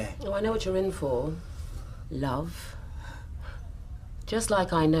burglary. Oh, I know what you're in for. Love. Just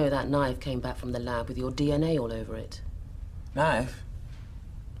like I know that knife came back from the lab with your DNA all over it. Knife?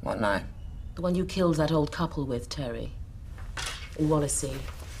 What knife? The one you killed that old couple with, Terry. In Wallasey.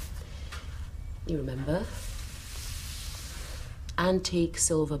 You remember? Antique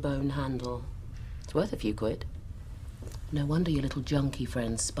silver bone handle. It's worth a few quid. No wonder your little junkie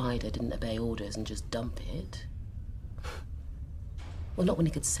friend Spider didn't obey orders and just dump it. Well, not when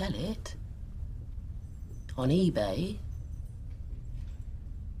he could sell it. On eBay.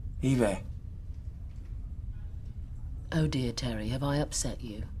 eBay? Oh dear, Terry, have I upset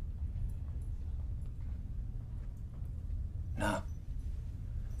you? No.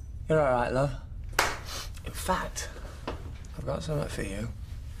 You're all right, love. In fact, I've got something for you.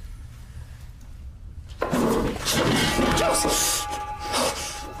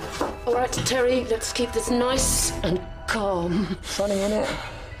 All right, Terry, let's keep this nice and calm. Funny, innit?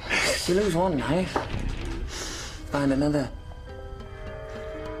 You lose one knife, find another.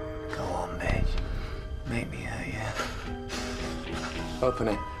 Go on, bitch. Make me hurt you. Open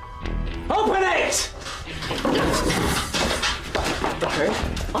it. Open it! Okay.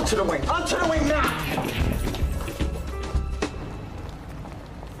 Onto the wing. Onto the wing now!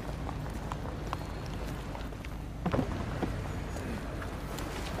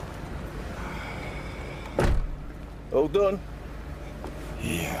 All done?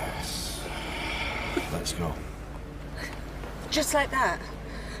 Yes. Let's go. Just like that?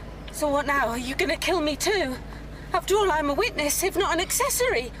 So what now? Are you gonna kill me too? After all, I'm a witness, if not an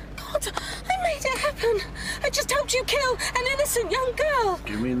accessory. God, I made it happen. I just helped you kill an innocent young girl.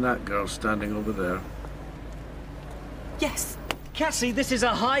 You mean that girl standing over there? Yes. Cassie, this is a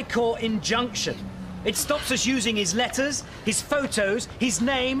High Court injunction. It stops us using his letters, his photos, his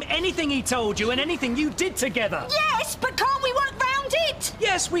name, anything he told you, and anything you did together. Yes, but can't we work round it?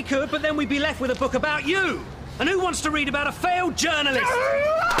 Yes, we could, but then we'd be left with a book about you. And who wants to read about a failed journalist?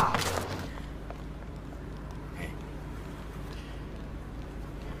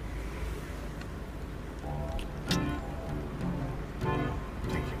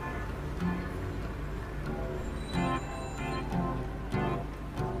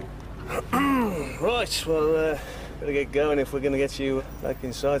 Right, well, better get going if we're going to get you back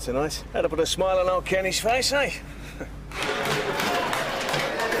inside tonight. Had to put a smile on old Kenny's face, eh?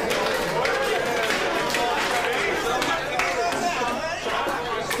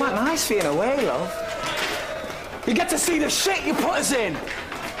 Come on, nice for you in a way, love. You get to see the shit you put us in.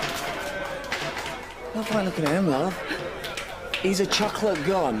 Not quite looking at him, love. He's a chocolate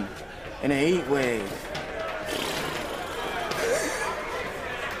gun in a heat wave.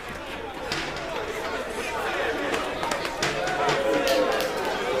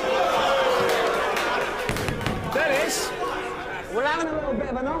 We're having a little bit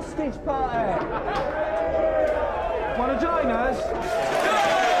of an hostage party. Want to join us?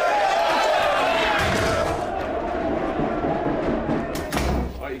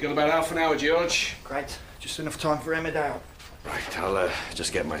 Right, you got about half an hour, George. Great. Just enough time for Emma out. Right, I'll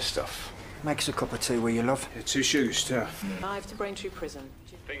just get my stuff. Make us a cup of tea, will you, love? Yeah, 2 sugars, sir. Live to Braintree Prison.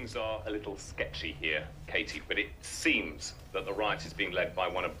 Things are a little sketchy here, Katie, but it seems that the riot is being led by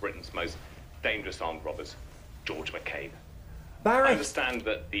one of Britain's most dangerous armed robbers, George McCabe. Barry. I understand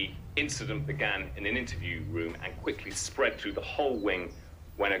that the incident began in an interview room and quickly spread through the whole wing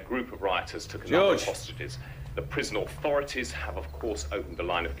when a group of rioters took a number of hostages. The prison authorities have, of course, opened a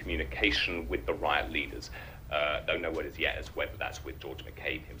line of communication with the riot leaders. Don't know what as yet as whether that's with George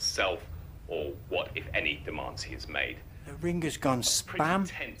McCabe himself or what, if any, demands he has made. The ring has gone spam.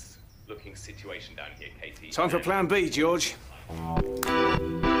 Pretty tense-looking situation down here, Katie. Time for plan B, George.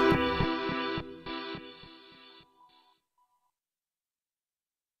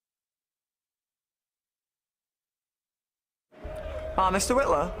 Ah, Mr.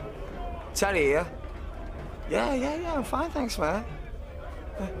 Whitler? Terry here. Yeah, I'm fine, thanks, mate.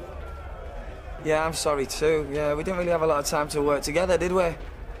 Yeah, I'm sorry too. Yeah, we didn't really have a lot of time to work together, did we?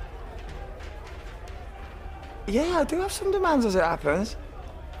 Yeah, I do have some demands as it happens.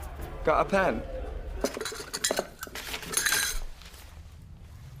 Got a pen?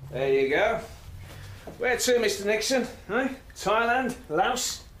 There you go. Where to, Mr. Nixon? Eh? Thailand?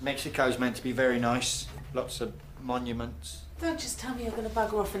 Laos? Mexico's meant to be very nice. Lots of monuments. Don't just tell me you're going to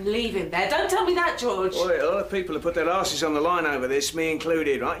bugger off and leave him there. Don't tell me that, George. Oi, a lot of people have put their asses on the line over this, me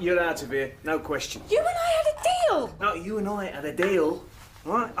included, right? You're out of here, no question. You and I had a deal. No, you and I had a deal,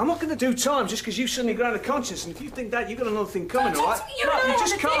 right? I'm not going to do time just because you suddenly grown a conscience, and if you think that, you've got another thing coming, all right? You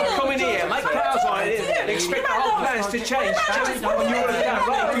just can't come in here, make cows on it, and expect the whole plans to change just when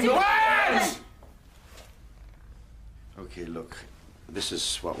you're right. Okay, look, this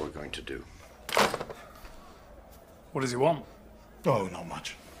is what we're going to do. What does he want? Oh, not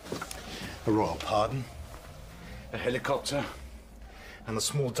much. A royal pardon, a helicopter, and a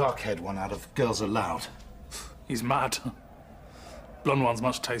small dark-haired one out of Girls Aloud. He's mad. Blonde one's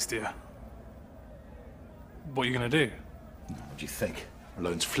much tastier. What are you going to do? What do you think?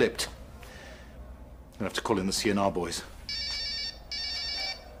 Malone's flipped. Gonna have to call in the CNR boys.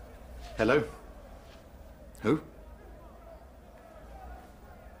 Hello? Who?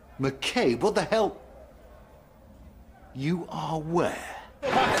 McCabe? What the hell? You are where? We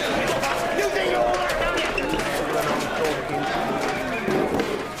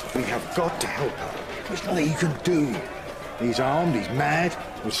have got to help her. There's nothing you can do. He's armed, he's mad.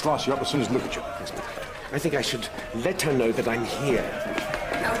 We'll slice you up as soon as we look at you. I think I should let her know that I'm here.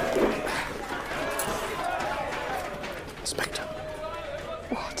 Inspector.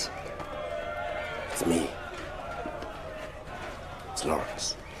 What? It's me. It's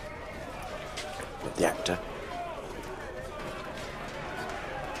Lawrence. Not the actor.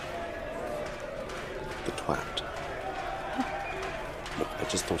 The twat. Look, I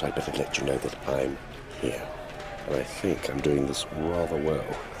just thought I'd better let you know that I'm here. And I think I'm doing this rather well.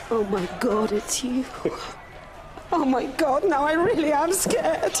 Oh, my God, it's you. Oh, my God, now I really am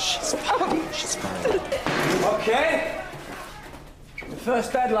scared. She's fine. She's fine. OK. The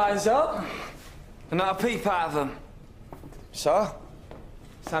first deadline's up, and not a peep out of them. So,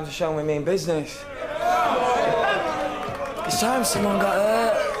 it's time to show me mean business. It's time someone got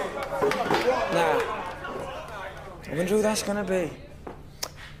hurt. Now, I wonder who that's gonna be.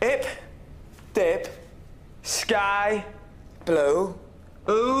 Ip, dip, sky, blue,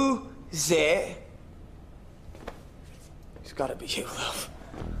 ooh, zit. It's gotta be you, love.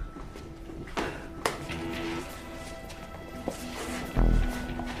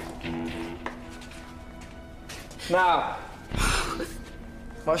 Now,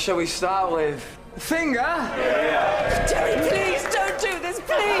 what shall we start with? Finger? Yeah. Jerry, please don't do this,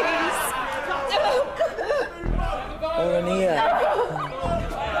 please. Or an ear?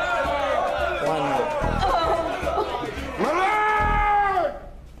 Why not?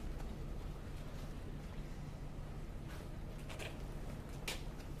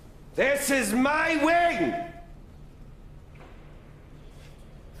 This is my wing!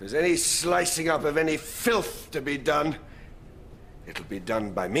 If there's any slicing up of any filth to be done, it'll be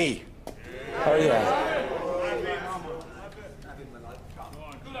done by me. Oh, yeah.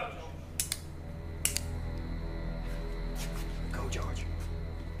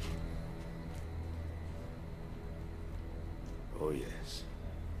 Oh, yes.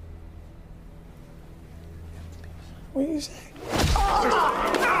 What are you saying?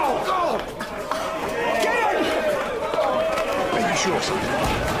 Oh, God! Get him! Are you sure, sir?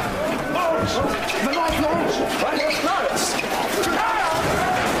 Lawrence! The knife, Lawrence! What? Lawrence!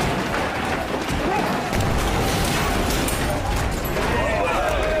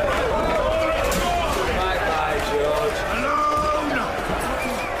 Bye-bye, George. Alone!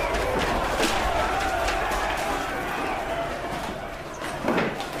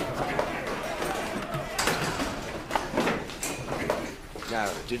 Now,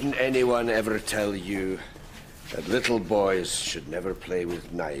 didn't anyone ever tell you that little boys should never play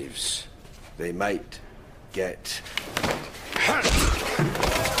with knives? They might get hurt.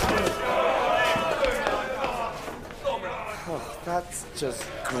 Oh, that's just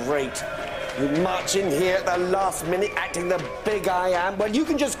great. You march in here at the last minute acting the big I am. Well, you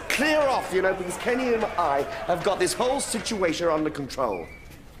can just clear off, you know, because Kenny and I have got this whole situation under control.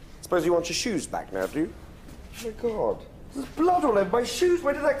 Suppose you want your shoes back now, do you? Oh, my God. There's blood all over my shoes.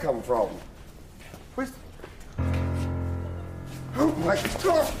 Where did that come from? Where's... Oh, my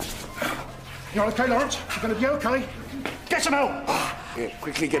God. You're okay, Lawrence? You're going to be okay? Get some help! Yeah,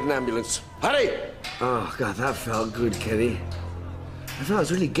 quickly get an ambulance. Hurry! Oh, God, that felt good, Kenny. I thought I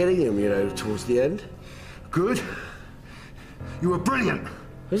was really getting him, you know, towards the end. Good. You were brilliant.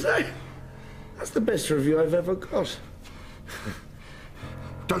 Was I? That's the best review I've ever got.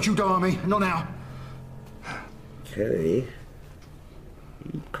 Don't you die on me. Not now. Kenny,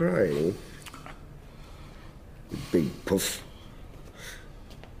 you crying? You big puff.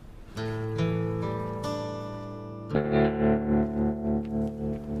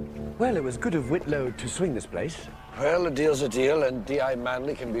 Well, it was good of Whitlow to swing this place. Well, a deal's a deal, and D.I.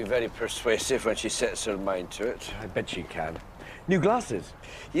 Manley can be very persuasive when she sets her mind to it. I bet she can. New glasses?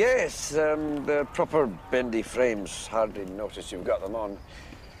 Yes, the proper bendy frames. Hardly notice you've got them on.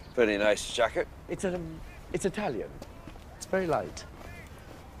 Very nice jacket. It's Italian. It's very light.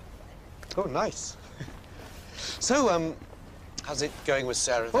 Oh, nice. So, how's it going with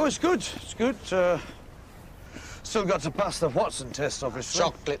Sarah? Oh, it's good. It's good. Still got to pass the Watson test, obviously.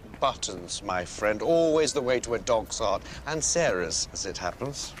 Chocolate buttons, my friend. Always the way to a dog's heart. And Sarah's, as it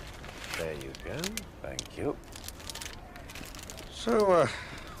happens. There you go. Thank you. So,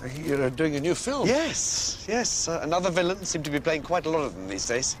 you're doing a new film? Yes, yes. Another villain. Seem to be playing quite a lot of them these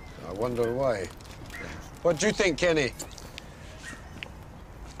days. I wonder why. What do you think, Kenny?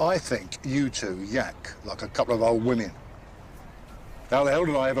 I think you two yak like a couple of old women. How the hell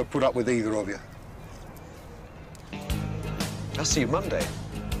did I ever put up with either of you? I'll see you Monday.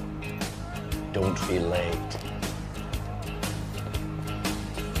 Don't be late.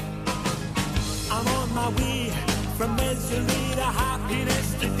 I'm on my way from misery to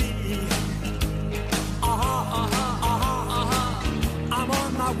happiness today. I'm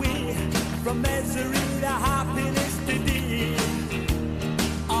on my way from misery to happiness today.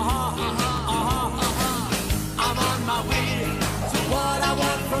 I'm on my way to what I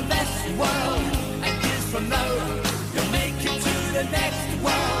want from this world. And years from now, you'll make it to the next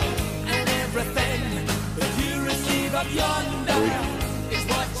world. And everything that you receive up yonder is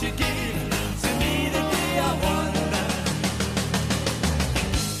what you give to me the day I wonder.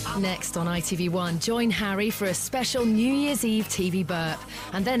 Next on ITV1, join Harry for a special New Year's Eve TV burp.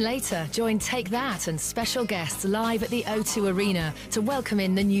 And then later, join Take That and special guests live at the O2 Arena to welcome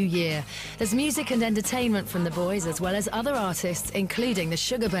in the new year. There's music and entertainment from the boys as well as other artists, including the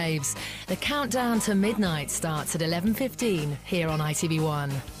Sugar Babes. The countdown to midnight starts at 11:15 here on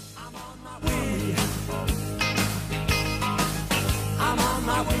ITV1. I'm on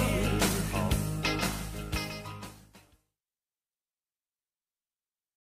my way.